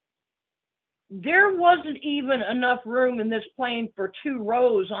 There wasn't even enough room in this plane for 2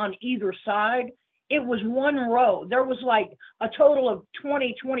 rows on either side. It was 1 row. There was like a total of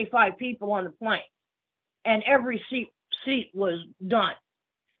 20, 25 people on the plane, and every seat was done.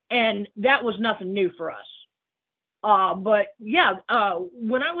 And that was nothing new for us. But yeah,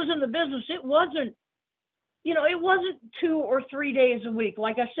 when I was in the business, it wasn't 2 or 3 days a week.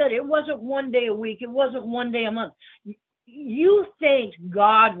 Like I said, it wasn't 1 day a week. It wasn't 1 day a month. You thanked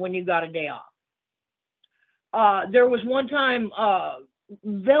God when you got a day off. There was one time,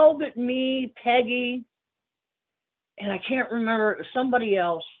 Velvet, me, Peggy, and I can't remember, somebody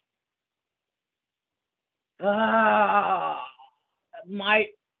else.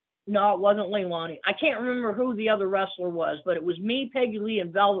 No, it wasn't Leilani. I can't remember who the other wrestler was, but it was me, Peggy Lee,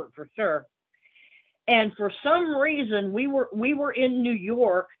 and Velvet for sure. And for some reason, we were in New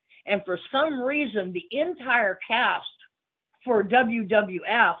York, and for some reason, the entire cast for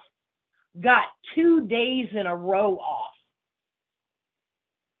WWF got 2 days in a row off.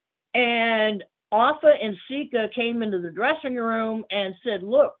 And Alpha and Sika came into the dressing room and said,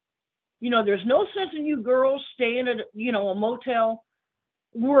 look, there's no sense in you girls staying at, a motel.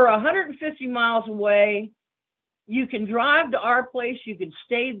 We're 150 miles away. You can drive to our place. You can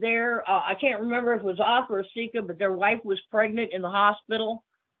stay there. I can't remember if it was Alpha or Sika, but their wife was pregnant in the hospital,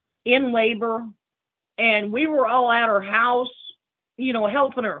 in labor. And we were all at her house,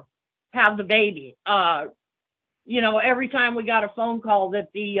 helping her have the baby. Every time we got a phone call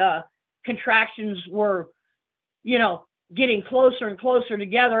that the contractions were, getting closer and closer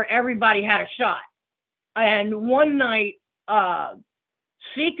together, everybody had a shot. And one night,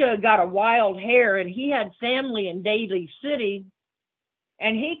 Sika got a wild hair, and he had family in Daly City,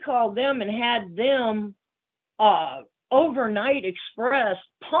 and he called them and had them overnight express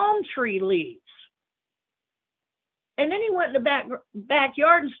palm tree leaves. And then he went in the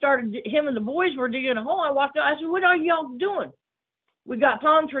backyard and started, him and the boys were digging a hole. I walked out, I said, what are y'all doing? We got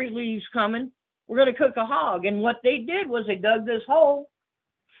palm tree leaves coming. We're going to cook a hog. And what they did was they dug this hole,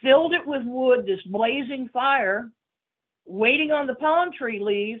 filled it with wood, this blazing fire, waiting on the palm tree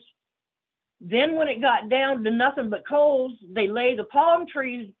leaves. Then when it got down to nothing but coals, they lay the palm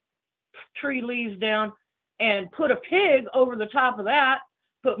tree leaves down and put a pig over the top of that,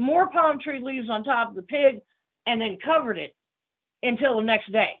 put more palm tree leaves on top of the pig, and then covered it until the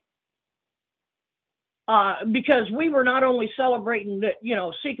next day. Because we were not only celebrating that,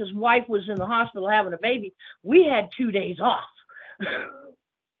 Sika's wife was in the hospital having a baby, we had 2 days off.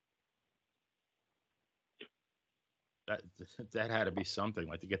 That had to be something,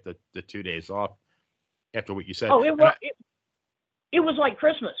 like to get the 2 days off after what you said. Oh, it was like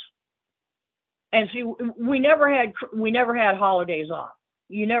Christmas. And see, we never had holidays off.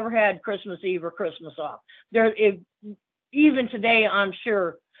 You never had Christmas Eve or Christmas off. Even today, I'm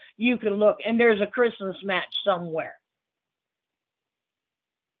sure you can look and there's a Christmas match somewhere.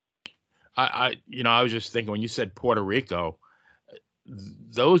 I was just thinking when you said Puerto Rico,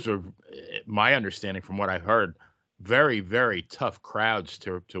 those are, my understanding from what I heard, very, very tough crowds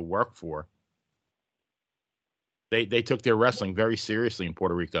to work for. They took their wrestling very seriously in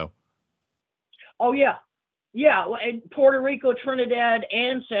Puerto Rico. Oh yeah. In Puerto Rico, Trinidad,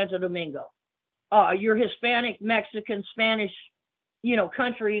 and Santo Domingo. Your Hispanic, Mexican, Spanish,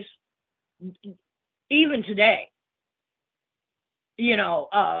 countries, even today,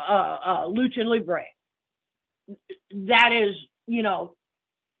 lucha libre. That is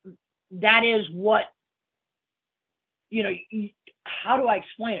what, how do I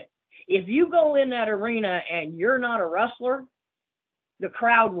explain it? If you go in that arena and you're not a wrestler, the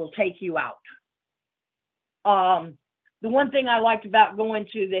crowd will take you out. The one thing I liked about going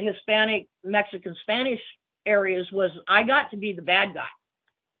to the Hispanic, Mexican, Spanish areas was I got to be the bad guy.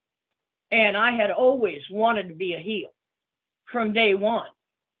 And I had always wanted to be a heel from day one.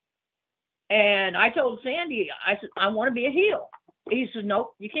 And I told Sandy, I said, I want to be a heel. He said,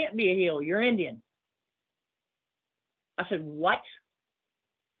 nope, you can't be a heel. You're Indian. I said, what?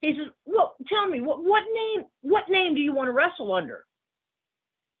 He said, well, tell me, what name do you want to wrestle under?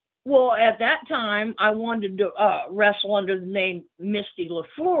 Well, at that time, I wanted to wrestle under the name Misty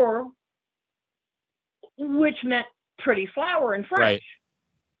LaFleur, which meant pretty flower in French. Right.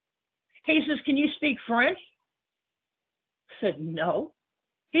 He says, can you speak French? I said, no.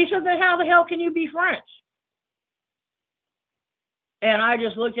 He said, then how the hell can you be French? And I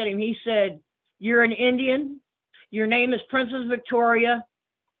just looked at him. He said, you're an Indian. Your name is Princess Victoria.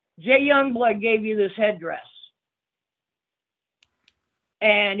 Jay Youngblood gave you this headdress.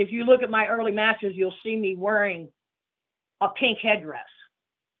 And if you look at my early matches, you'll see me wearing a pink headdress.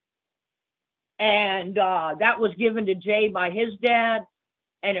 And that was given to Jay by his dad,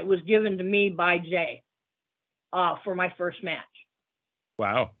 and it was given to me by Jay for my first match.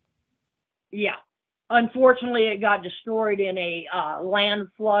 Wow. Yeah. Unfortunately, it got destroyed in a land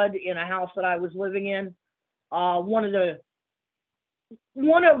flood in a house that I was living in. One of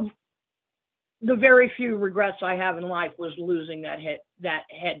the very few regrets I have in life was losing that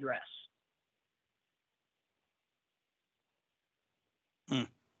headdress.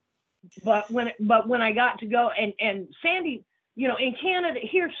 But when I got to go and Sandy, in Canada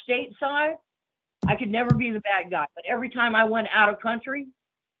here stateside, I could never be the bad guy. But every time I went out of country,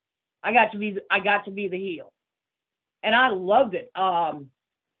 I got to be the heel, and I loved it. I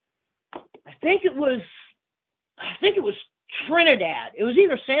think it was Trinidad. It was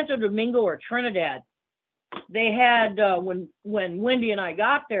either Santo Domingo or Trinidad. They had when Wendy and I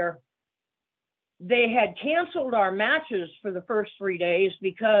got there, they had canceled our matches for the first 3 days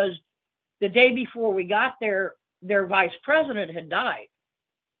because the day before we got there, their vice president had died.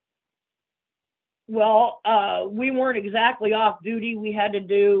 Well, we weren't exactly off duty. We had to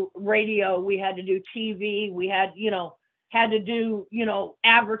do radio. We had to do TV. We had to do,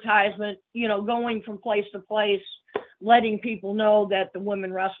 advertisement, going from place to place, letting people know that the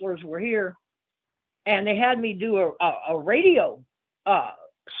women wrestlers were here. And they had me do a radio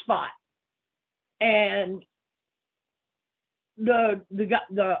spot. And what do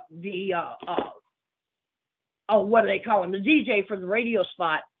they call him? The DJ for the radio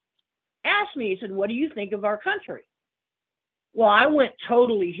spot asked me, he said, what do you think of our country? Well, I went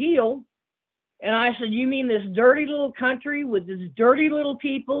totally heel. And I said, you mean this dirty little country with these dirty little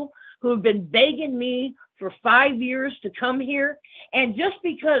people who have been begging me for 5 years to come here? And just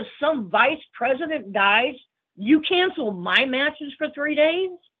because some vice president dies, you cancel my matches for 3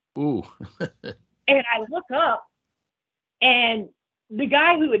 days? Ooh. And I look up, and the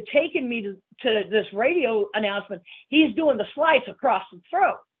guy who had taken me to this radio announcement, he's doing the slice across the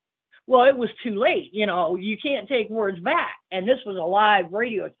throat. Well, it was too late. You can't take words back. And this was a live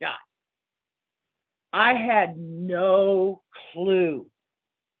radio shot. I had no clue.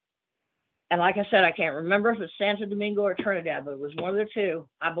 And like I said, I can't remember if it's Santo Domingo or Trinidad, but it was one of the two.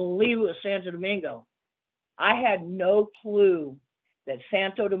 I believe it was Santo Domingo. I had no clue that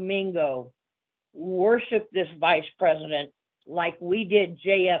Santo Domingo worshiped this vice president like we did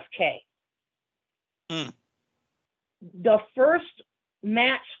JFK. The first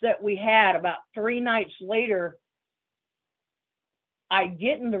match that we had, about 3 nights later, I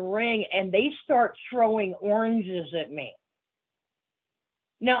get in the ring and they start throwing oranges at me.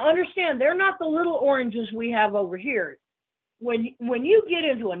 Now understand, they're not the little oranges we have over here. When you get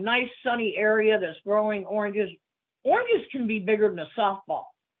into a nice sunny area that's growing oranges can be bigger than a softball.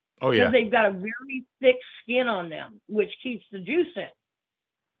 Oh because yeah. they've got a very thick skin on them, which keeps the juice in.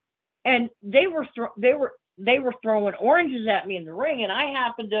 And they were throwing oranges at me in the ring, and I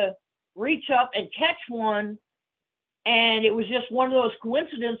happened to reach up and catch one, and it was just one of those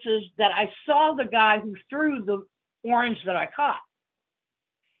coincidences that I saw the guy who threw the orange that I caught,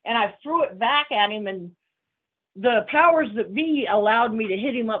 and I threw it back at him, and the powers that be allowed me to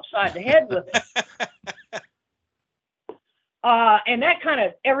hit him upside the head with it. And that kind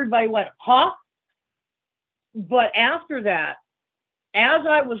of, everybody went, huh? But after that, as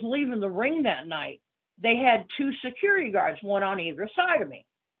I was leaving the ring that night, they had 2 security guards, one on either side of me.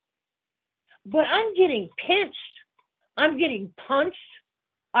 But I'm getting pinched. I'm getting punched.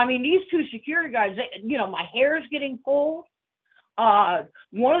 I mean, these 2 security guards, my hair is getting pulled.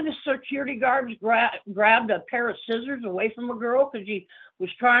 One of the security guards grabbed a pair of scissors away from a girl because he was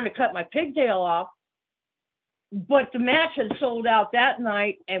trying to cut my pigtail off. But the match had sold out that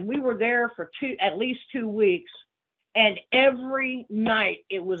night, and we were there for at least 2 weeks. And every night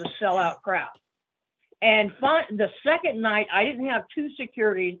it was a sellout crowd. And the second night, I didn't have 2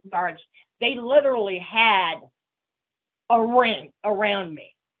 security guards. They literally had a ring around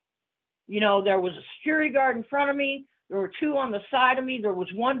me. There was a security guard in front of me. There were 2 on the side of me. There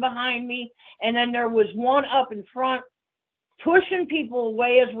was one behind me. And then there was one up in front pushing people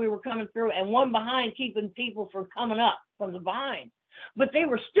away as we were coming through, and one behind keeping people from coming up from the behind. But they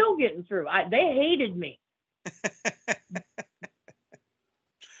were still getting through. They hated me.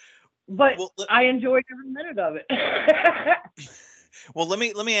 But I enjoyed every minute of it. Well, let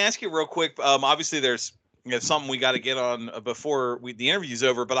me ask you real quick. Obviously, there's something we got to get on before the interview's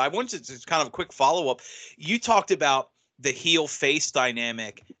over. But I wanted to just kind of a quick follow up. You talked about the heel face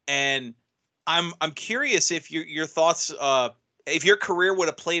dynamic, and I'm curious if your thoughts, if your career would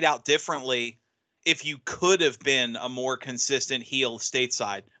have played out differently if you could have been a more consistent heel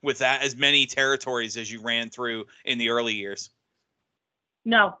stateside with that as many territories as you ran through in the early years.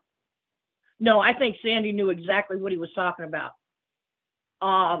 No, I think Sandy knew exactly what he was talking about.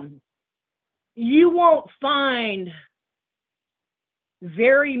 You won't find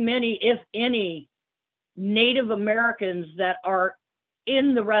very many, if any, Native Americans that are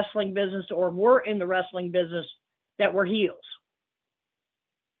in the wrestling business or were in the wrestling business that were heels.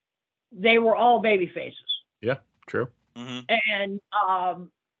 They were all baby faces. Yeah, true. Mm-hmm. And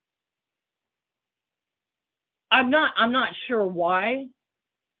I'm not sure why,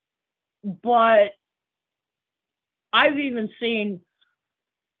 but I've seen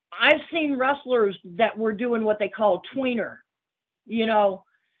wrestlers that were doing what they call tweener.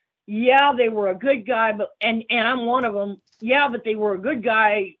 Yeah, they were a good guy, but and I'm one of them. Yeah, but they were a good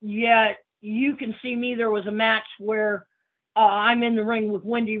guy. Yet you can see me. There was a match where I'm in the ring with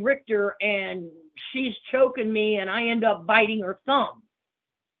Wendy Richter, and she's choking me, and I end up biting her thumb.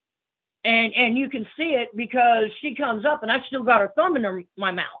 And you can see it because she comes up, and I still got her thumb in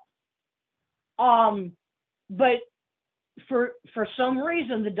my mouth. But for some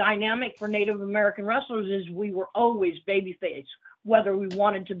reason, the dynamic for Native American wrestlers is we were always babyface, whether we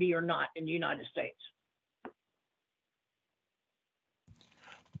wanted to be or not in the United States.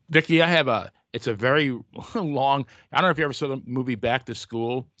 Vicky, it's a very long, I don't know if you ever saw the movie Back to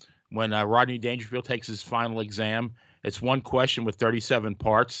School when Rodney Dangerfield takes his final exam. It's one question with 37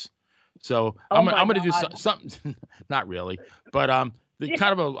 parts. So I'm going to do something, not really, but kind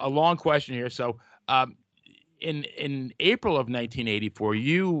of a long question here. So in April of 1984,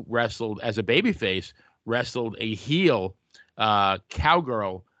 you wrestled as a babyface, wrestled a heel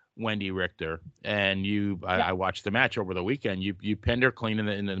cowgirl Wendy Richter, and I watched the match over the weekend. You pinned her clean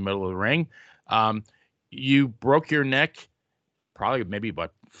in the middle of the ring. You broke your neck probably maybe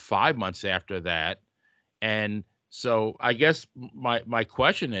about 5 months after that. And so I guess my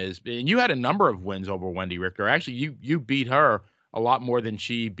question is, and you had a number of wins over Wendy Richter. Actually, you beat her a lot more than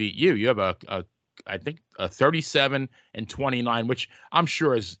she beat you. You have I think a 37-29, which I'm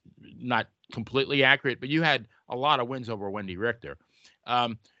sure is not completely accurate, but you had a lot of wins over Wendy Richter.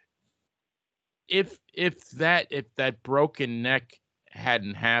 If that broken neck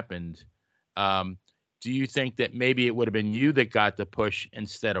hadn't happened, do you think that maybe it would have been you that got the push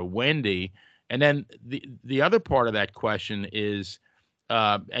instead of Wendy? And then the other part of that question is,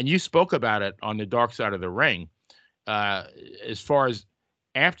 and you spoke about it on the Dark Side of the Ring, as far as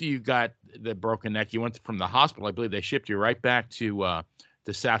after you got the broken neck, you went from the hospital. I believe they shipped you right back to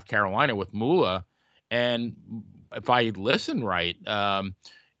South Carolina with Moolah. And if I listened right,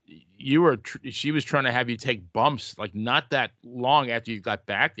 she was trying to have you take bumps like not that long after you got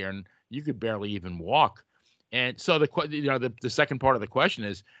back there, and you could barely even walk. And so the second part of the question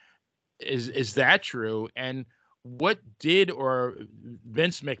is that true? And what did or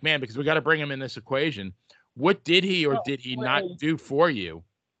Vince McMahon, because we got to bring him in this equation, what did he or did he not do for you?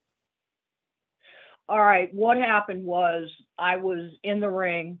 All right, what happened was I was in the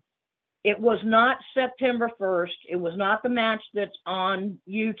ring. It was not September 1st. It was not the match that's on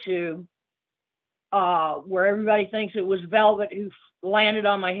YouTube, where everybody thinks it was Velvet who landed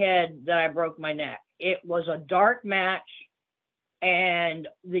on my head that I broke my neck. It was a dark match. And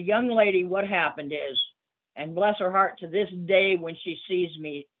the young lady, what happened is, and bless her heart, to this day when she sees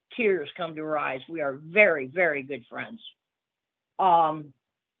me, tears come to her eyes. We are very, very good friends.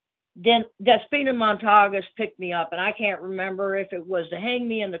 Then Despina Montagas picked me up, and I can't remember if it was to hang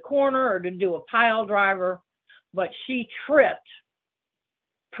me in the corner or to do a pile driver, but she tripped.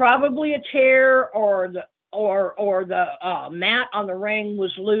 Probably a tear, or the mat on the ring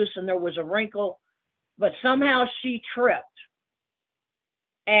was loose and there was a wrinkle, but somehow she tripped.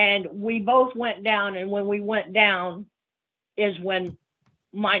 And we both went down, and when we went down is when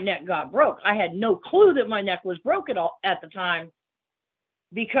my neck got broke. I had no clue that my neck was broken at the time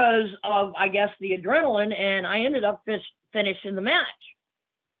because of, I guess, the adrenaline, and I ended up finishing the match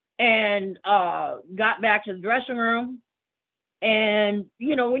and got back to the dressing room. And,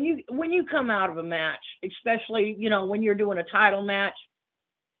 you know, when you come out of a match, especially, you know, when you're doing a title match,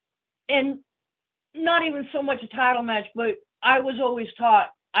 and not even so much a title match, but I was always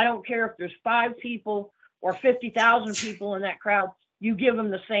taught, I don't care if there's 5 people or 50,000 people in that crowd, you give them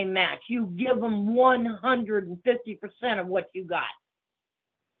the same match. You give them 150% of what you got.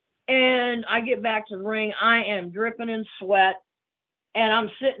 And I get back to the ring. I am dripping in sweat, and I'm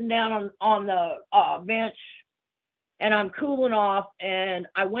sitting down on the bench, and I'm cooling off. And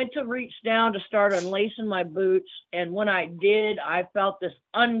I went to reach down to start unlacing my boots. And when I did, I felt this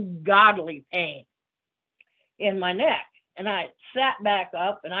ungodly pain in my neck. And I sat back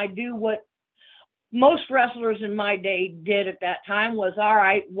up, and I do what most wrestlers in my day did at that time was, all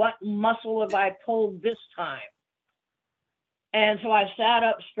right, what muscle have I pulled this time? And so I sat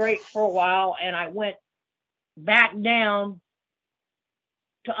up straight for a while, and I went back down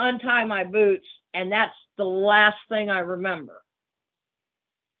to untie my boots, and that's the last thing I remember.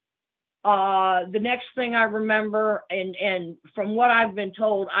 The next thing I remember, and from what I've been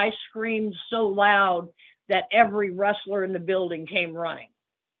told, I screamed so loud that every wrestler in the building came running.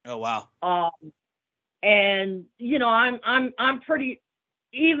 Oh, wow. And you know, I'm pretty,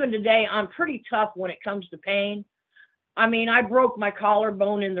 even today, I'm pretty tough when it comes to pain. I mean, I broke my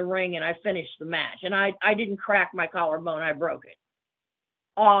collarbone in the ring and I finished the match, and I didn't crack my collarbone, I broke it.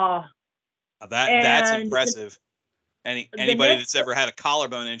 That's impressive. Anybody that's ever had a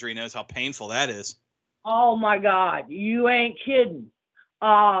collarbone injury knows how painful that is. Oh my God, you ain't kidding.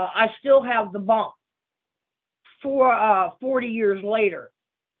 I still have the bump for 40 years later.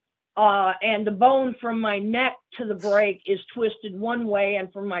 And the bone from my neck to the break is twisted one way, and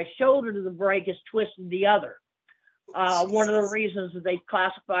from my shoulder to the break is twisted the other. One of the reasons that they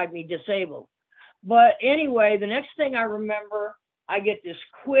classified me disabled. But anyway, the next thing I remember, I get this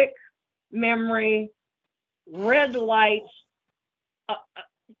quick memory, red lights.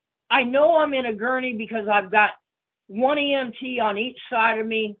 I know I'm in a gurney because I've got one EMT on each side of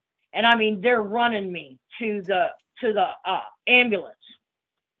me, and I mean, they're running me to the ambulance.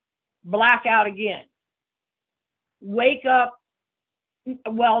 Blackout again. Wake up.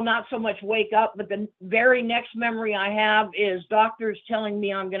 Well, not so much wake up, but the very next memory I have is doctors telling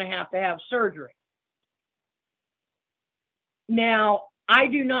me I'm going to have surgery. Now, I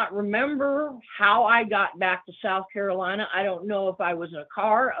do not remember how I got back to South Carolina. I don't know if I was in a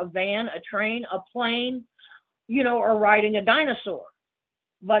car, a van, a train, a plane, you know, or riding a dinosaur.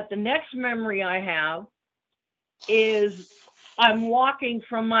 But the next memory I have is I'm walking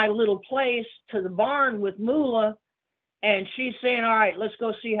from my little place to the barn with Moolah, and she's saying, all right, let's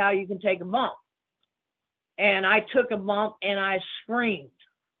go see how you can take a bump. And I took a bump and I screamed.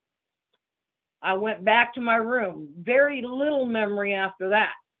 I went back to my room. Very little memory after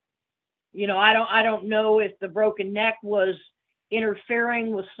that. You know, I don't know if the broken neck was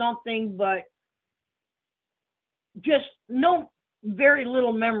interfering with something, but just very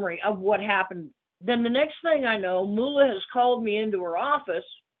little memory of what happened. Then the next thing I know, Moolah has called me into her office,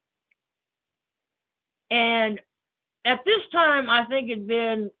 and at this time, I think it'd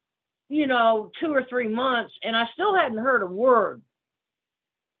been, you know, 2 or 3 months, and I still hadn't heard a word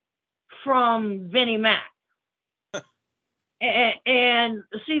from Vinnie Mac. and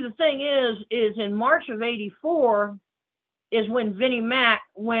see, the thing is in March of '84 is when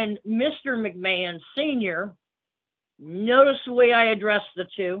when Mr. McMahon Sr., notice the way I addressed the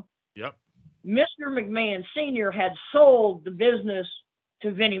two. Yep. Mr. McMahon Sr. had sold the business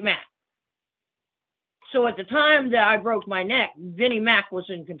to Vinnie Mac. So at the time that I broke my neck, Vinnie Mac was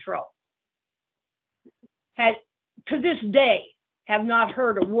in control. Had, to this day, have not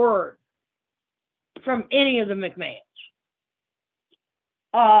heard a word from any of the McMahons.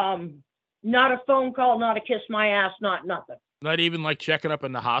 Not a phone call, not a kiss my ass, not nothing. Not even like checking up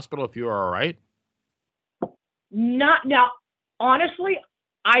in the hospital if you were all right? Not now, honestly,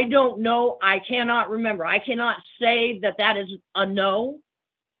 I don't know. I cannot remember. I cannot say that is a no.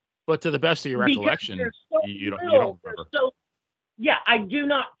 But to the best of your recollection, So you don't remember. So, yeah, I do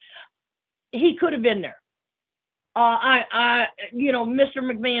not. He could have been there. Mr.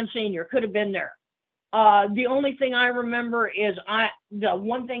 McMahon Sr. could have been there. The only thing I remember is the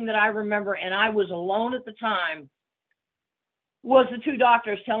one thing that I remember, and I was alone at the time, was the two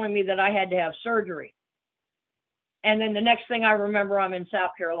doctors telling me that I had to have surgery. And then the next thing I remember, I'm in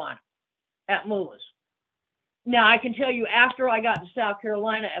South Carolina at Moolah's. Now, I can tell you, after I got to South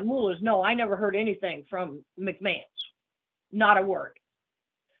Carolina at Moolah's, no, I never heard anything from McMahon's. Not a word.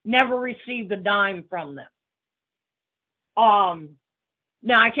 Never received a dime from them.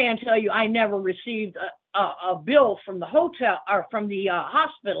 Now, I can tell you, I never received a bill from the hotel or from the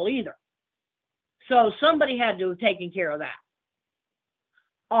hospital either. So somebody had to have taken care of that.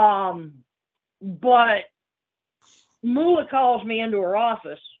 But Moolah calls me into her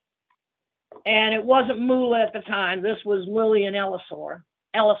office, and it wasn't Moolah at the time. This was Lillian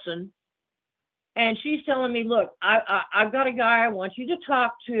Ellison. And she's telling me, look, I've got a guy I want you to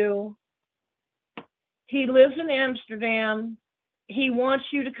talk to. He lives in Amsterdam. He wants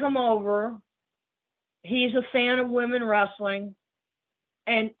you to come over. He's a fan of women wrestling.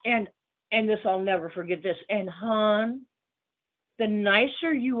 And this, I'll never forget this. And hon, the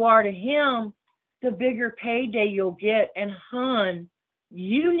nicer you are to him, the bigger payday you'll get. And hon,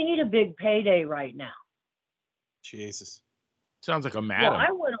 you need a big payday right now. Jesus. Sounds like a madam. Well,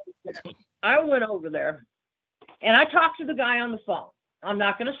 I went over there and I talked to the guy on the phone. I'm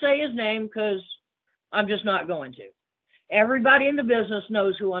not going to say his name because I'm just not going to. Everybody in the business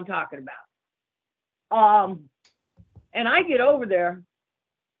knows who I'm talking about. And I get over there.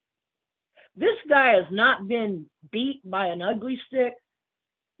 This guy has not been beat by an ugly stick.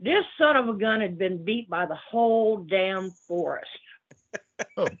 This son of a gun had been beat by the whole damn forest.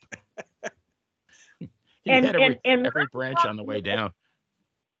 Oh. He had every branch on the way down.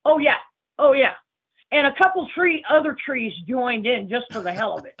 Oh yeah. And a couple other trees joined in just for the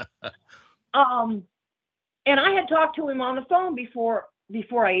hell of it. And I had talked to him on the phone before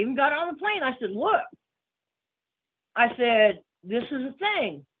I even got on the plane. I said, look, this is the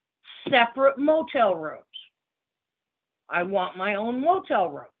thing, separate motel rooms. I want my own motel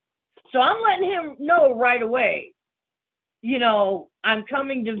room. So I'm letting him know right away, I'm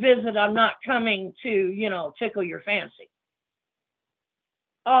coming to visit. I'm not coming to, tickle your fancy.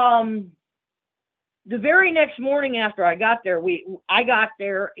 The very next morning after I got there,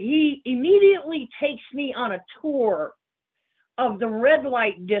 he immediately takes me on a tour of the red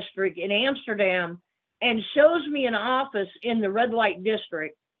light district in Amsterdam and shows me an office in the red light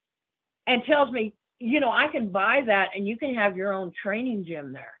district and tells me, I can buy that and you can have your own training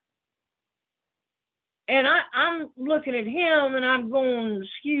gym there. And I'm looking at him and I'm going,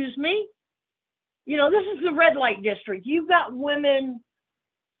 excuse me? This is the red light district. You've got women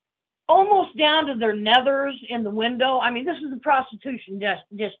almost down to their nethers in the window. I mean, this is the prostitution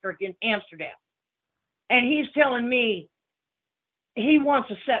district in Amsterdam. And he's telling me he wants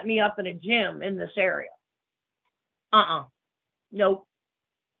to set me up in a gym in this area. Nope,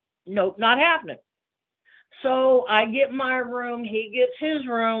 not happening. So I get my room, he gets his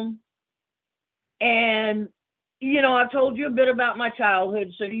room. And, I've told you a bit about my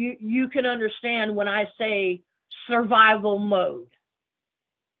childhood, so you can understand when I say survival mode.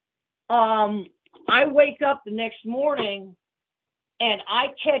 I wake up the next morning and I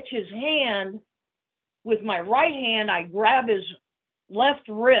catch his hand with my right hand. I grab his left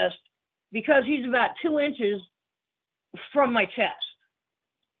wrist because he's about 2 inches from my chest.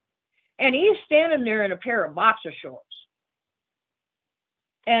 And he's standing there in a pair of boxer shorts.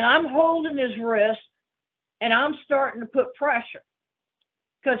 And I'm holding his wrist and I'm starting to put pressure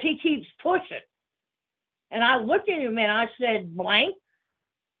because he keeps pushing. And I looked at him and I said, blank,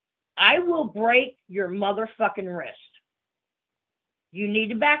 I will break your motherfucking wrist. You need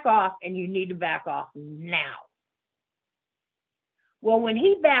to back off, and you need to back off now. Well, when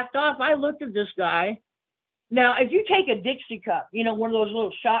he backed off, I looked at this guy. Now, if you take a Dixie cup, one of those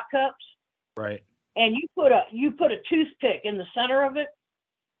little shot cups, right, and you put a toothpick in the center of it,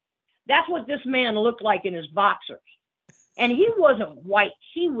 that's what this man looked like in his boxers. And he wasn't white;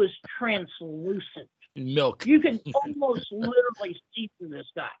 he was translucent. Milk. You can almost literally see through this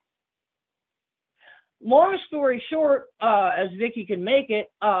guy. long story short, as Vicky can make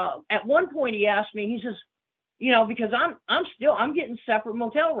it, at one point he asked me, he says, you know, because I'm getting separate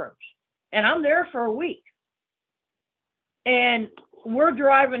motel rooms and I'm there for a week. And we're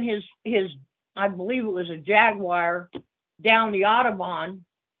driving his, I believe it was a Jaguar down the Autobahn.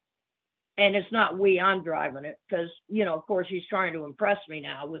 And it's not I'm driving it because, you know, of course he's trying to impress me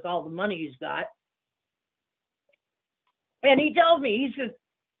now with all the money he's got. And he tells me, he says,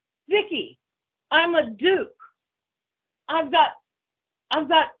 Vicky, I'm a duke. I've got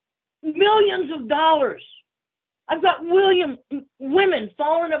millions of dollars. I've got women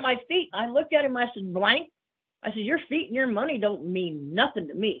falling at my feet. I looked at him, I said, blank. I said, your feet and your money don't mean nothing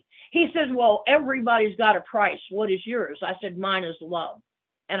to me. He says, well, everybody's got a price. What is yours? I said, mine is love.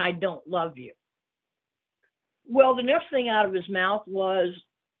 And I don't love you. Well, the next thing out of his mouth was,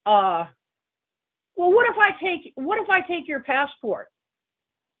 well, what if I take your passport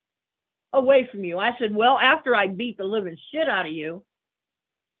away from you? I said, well, after I beat the living shit out of you,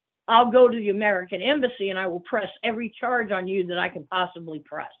 I'll go to the American Embassy and I will press every charge on you that I can possibly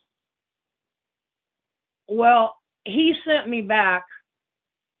press. Well, he sent me back,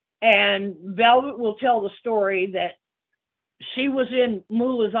 and Velvet will tell the story that she was in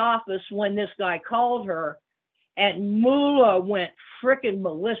Moolah's office when this guy called her, and Moolah went frickin'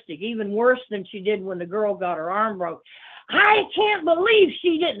 ballistic, even worse than she did when the girl got her arm broke. I can't believe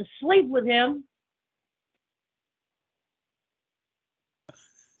she didn't sleep with him.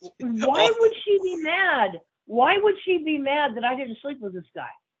 Why would she be mad? Why would she be mad that I didn't sleep with this guy?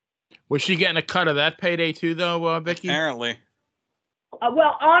 Was she getting a cut of that payday too, though, Vicky? Apparently.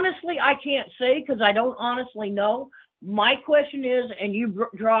 Well, honestly, I can't say because I don't honestly know. My question is, and you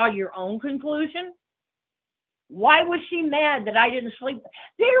draw your own conclusion, why was she mad that I didn't sleep?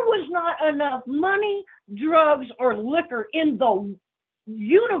 There was not enough money, drugs, or liquor in the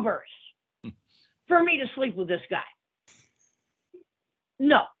universe for me to sleep with this guy.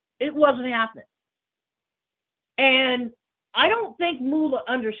 No, it wasn't happening. And I don't think Moolah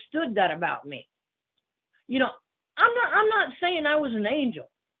understood that about me. You know, I'm not saying I was an angel,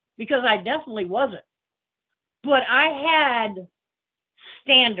 because I definitely wasn't. But I had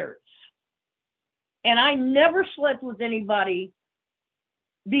standards. And I never slept with anybody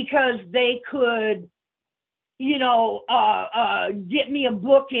because they could, you know, get me a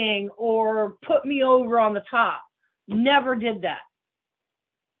booking or put me over on the top. Never did that.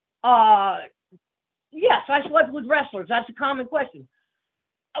 Yes, I slept with wrestlers. That's a common question.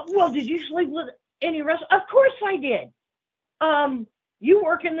 Well, did you sleep with any wrestlers? Of course I did. You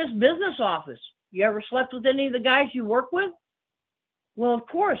work in this business office. You ever slept with any of the guys you work with? Well, of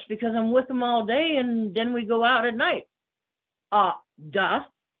course, because I'm with them all day and then we go out at night. Duh.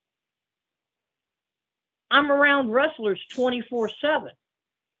 I'm around wrestlers 24/7.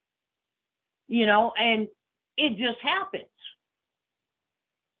 You know, and it just happens.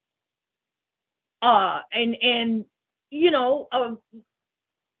 And you know,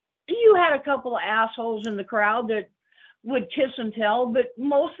 you had a couple of assholes in the crowd that would kiss and tell, but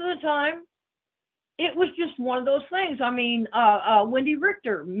most of the time, it was just one of those things. I mean, Wendy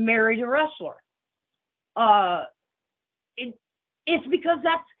Richter married a wrestler. It's because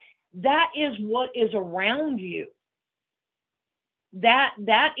that is what is around you. That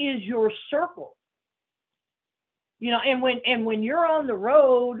is your circle. You know, and when you're on the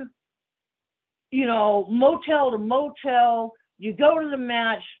road, you know, motel to motel, you go to the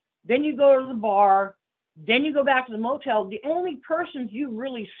match, then you go to the bar, then you go back to the motel. The only persons you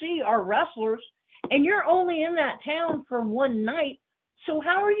really see are wrestlers, and you're only in that town for one night. So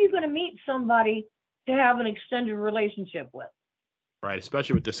how are you going to meet somebody to have an extended relationship with? Right,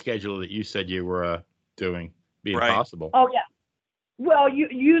 especially with the schedule that you said you were doing being Right. possible. Oh yeah. Well,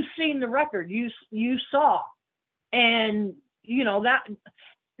 you've seen the record. You saw, and you know that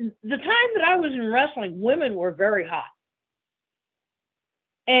the time that I was in wrestling, women were very hot,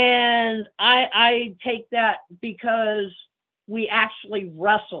 and I take that because we actually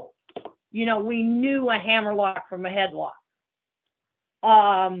wrestled. You know, we knew a hammerlock from a headlock,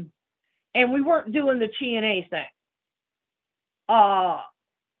 and we weren't doing the TNA thing.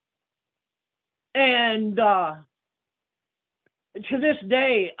 And to this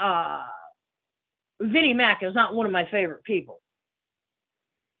day, Vinnie Mac is not one of my favorite people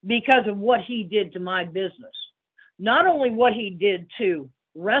because of what he did to my business. Not only what he did to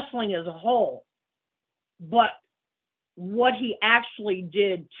wrestling as a whole, but what he actually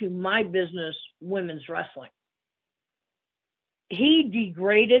did to my business, women's wrestling. He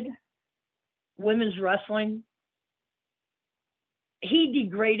degraded women's wrestling. He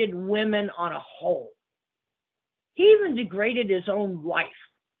degraded women on a whole. He even degraded his own wife.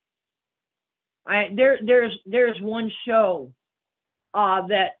 There's one show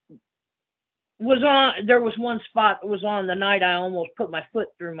that was on. There was one spot that was on the night I almost put my foot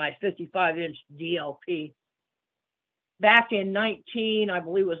through my 55-inch DLP. Back in I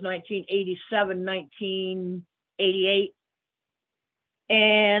believe it was 1987, 1988.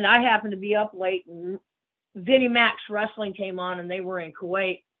 And I happened to be up late, and Vinnie Mac's Wrestling came on, and they were in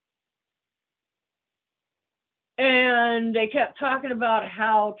Kuwait. And they kept talking about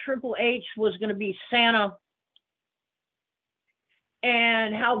how Triple H was going to be Santa,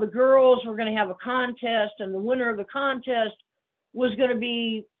 and how the girls were going to have a contest, and the winner of the contest was going to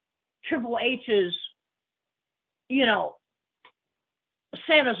be Triple H's,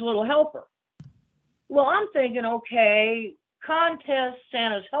 Santa's little helper. Well, I'm thinking, okay, contest,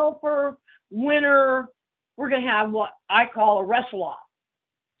 Santa's helper, winner, we're going to have what I call a wrestle-off.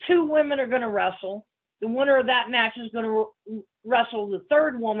 2 women are going to wrestle. The winner of that match is going to wrestle the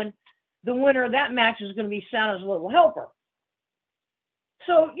 3rd woman. The winner of that match is going to be Santa's little helper.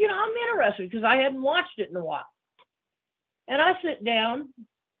 So, I'm interested because I hadn't watched it in a while. And I sit down,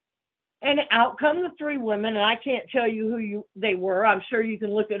 and out come the 3 women, and I can't tell you who they were. I'm sure you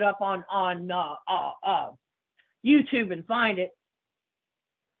can look it up on YouTube and find it.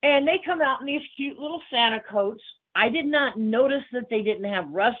 And they come out in these cute little Santa coats. I did not notice that they didn't have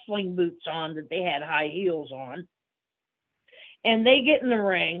wrestling boots on, that they had high heels on. And they get in the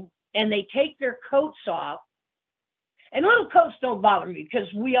ring, and they take their coats off. And little coats don't bother me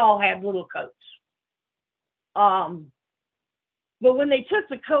because we all have little coats. But when they took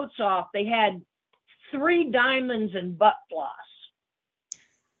the coats off, they had 3 diamonds and butt floss.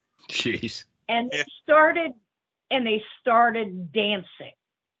 Jeez. And they started dancing.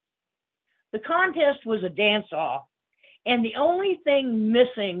 The contest was a dance-off, and the only thing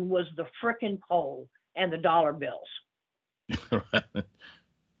missing was the frickin' pole and the dollar bills.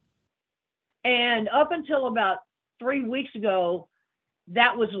 And up until about 3 weeks ago,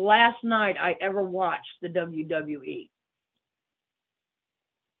 that was the last night I ever watched the WWE.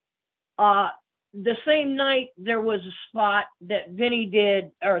 The same night there was a spot that Vinny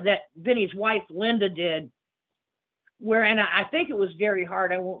did, or that Vinny's wife Linda did, where, and I think it was Gary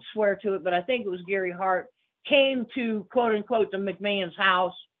Hart, I won't swear to it, but I think it was Gary Hart, came to quote unquote the McMahon's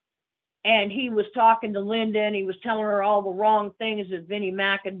house, and he was talking to Linda, and he was telling her all the wrong things that Vinnie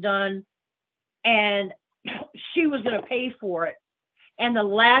Mac had done, and she was going to pay for it. And the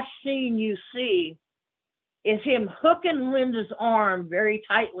last scene you see is him hooking Linda's arm very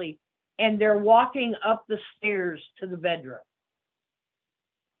tightly, and they're walking up the stairs to the bedroom.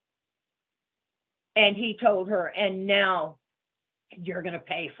 And he told her, and now you're going to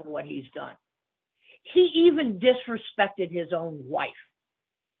pay for what he's done. He even disrespected his own wife.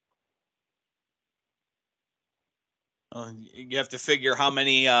 You have to figure how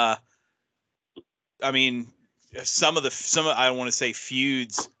many, I don't want to say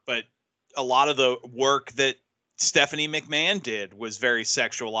feuds, but a lot of the work that Stephanie McMahon did was very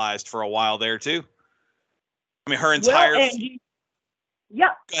sexualized for a while there too. I mean, her entire.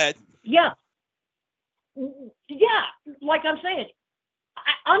 Yeah. Go ahead. Yeah. Yeah. Like I'm saying,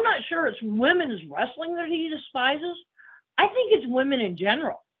 I'm not sure it's women's wrestling that he despises. I think it's women in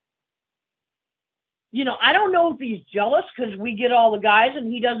general. I don't know if he's jealous because we get all the guys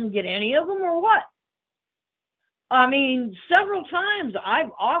and he doesn't get any of them or what. I mean, several times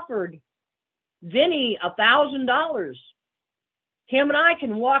I've offered Vinny $1,000. Him and I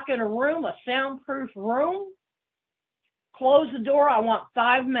can walk in a room, a soundproof room, close the door. I want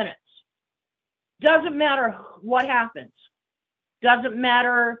 5 minutes. Doesn't matter what happens. Doesn't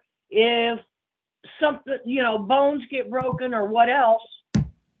matter if something, bones get broken or what else.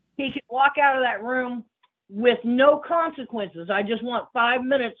 He can walk out of that room with no consequences. I just want 5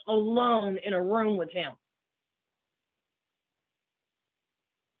 minutes alone in a room with him.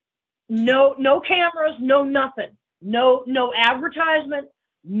 No cameras, no nothing. No advertisement,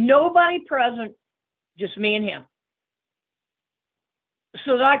 nobody present, just me and him.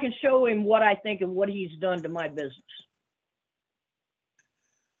 So that I can show him what I think and what he's done to my business.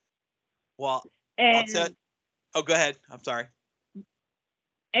 Well, and go ahead. I'm sorry.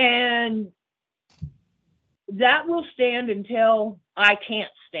 And that will stand until I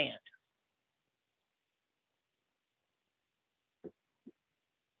can't stand.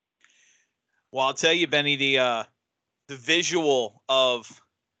 Well, I'll tell you, Benny, the visual of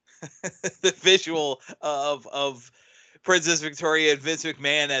Princess Victoria and Vince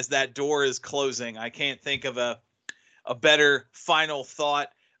McMahon as that door is closing. I can't think of a better final thought.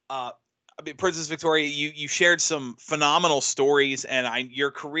 Princess Victoria, you shared some phenomenal stories, and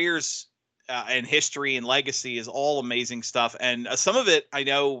your career's and history and legacy is all amazing stuff. And some of it I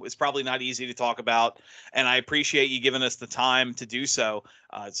know is probably not easy to talk about, and I appreciate you giving us the time to do so.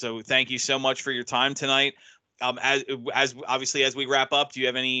 So thank you so much for your time tonight. As obviously as we wrap up, do you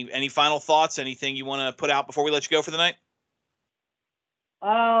have any final thoughts? Anything you want to put out before we let you go for the night?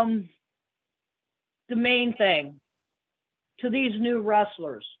 The main thing to these new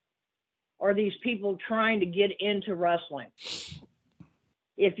wrestlers or these people trying to get into wrestling,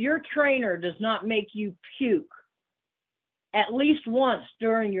 if your trainer does not make you puke at least once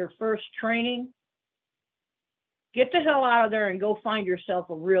during your first training, get the hell out of there and go find yourself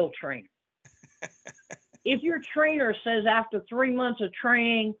a real trainer. If your trainer says after 3 months of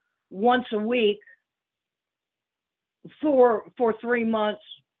training once a week for 3 months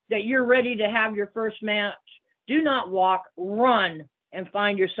that you're ready to have your first match, do not walk, run and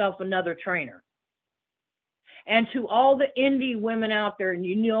find yourself another trainer. And to all the indie women out there, and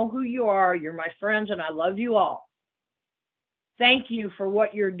you know who you are, you're my friends and I love you all. Thank you for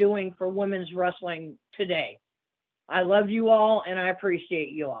what you're doing for women's wrestling today. I love you all and I appreciate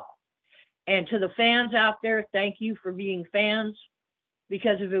you all. And to the fans out there, thank you for being fans,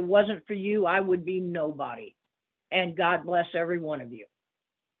 because if it wasn't for you, I would be nobody. And God bless every one of you.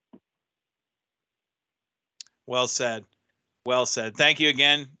 Well said. Well said. Thank you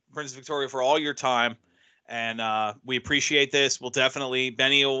again, Princess Victoria, for all your time. And we appreciate this. We'll definitely,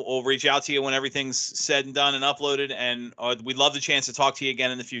 Benny will reach out to you when everything's said and done and uploaded. And we'd love the chance to talk to you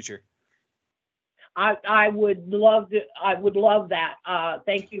again in the future. I would love to. I would love that.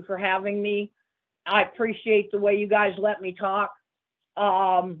 Thank you for having me. I appreciate the way you guys let me talk.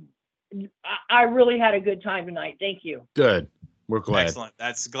 I really had a good time tonight. Thank you. Good. We're glad. Excellent.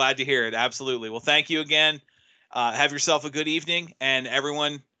 That's glad to hear it. Absolutely. Well, thank you again. Have yourself a good evening, and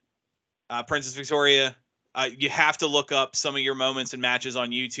everyone, Princess Victoria, you have to look up some of your moments and matches on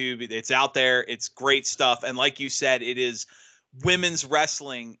YouTube. It's out there. It's great stuff. And like you said, it is women's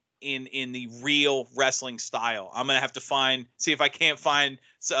wrestling in the real wrestling style. I'm going to have to see if I can't find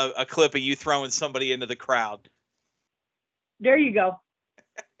a clip of you throwing somebody into the crowd. There you go.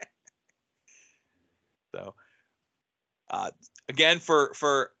 So, again,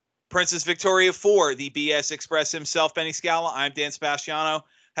 for Princess Victoria, for the BS Express himself, Benny Scala, I'm Dan Sebastiano.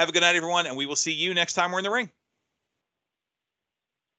 Have a good night, everyone, and we will see you next time we're in the ring.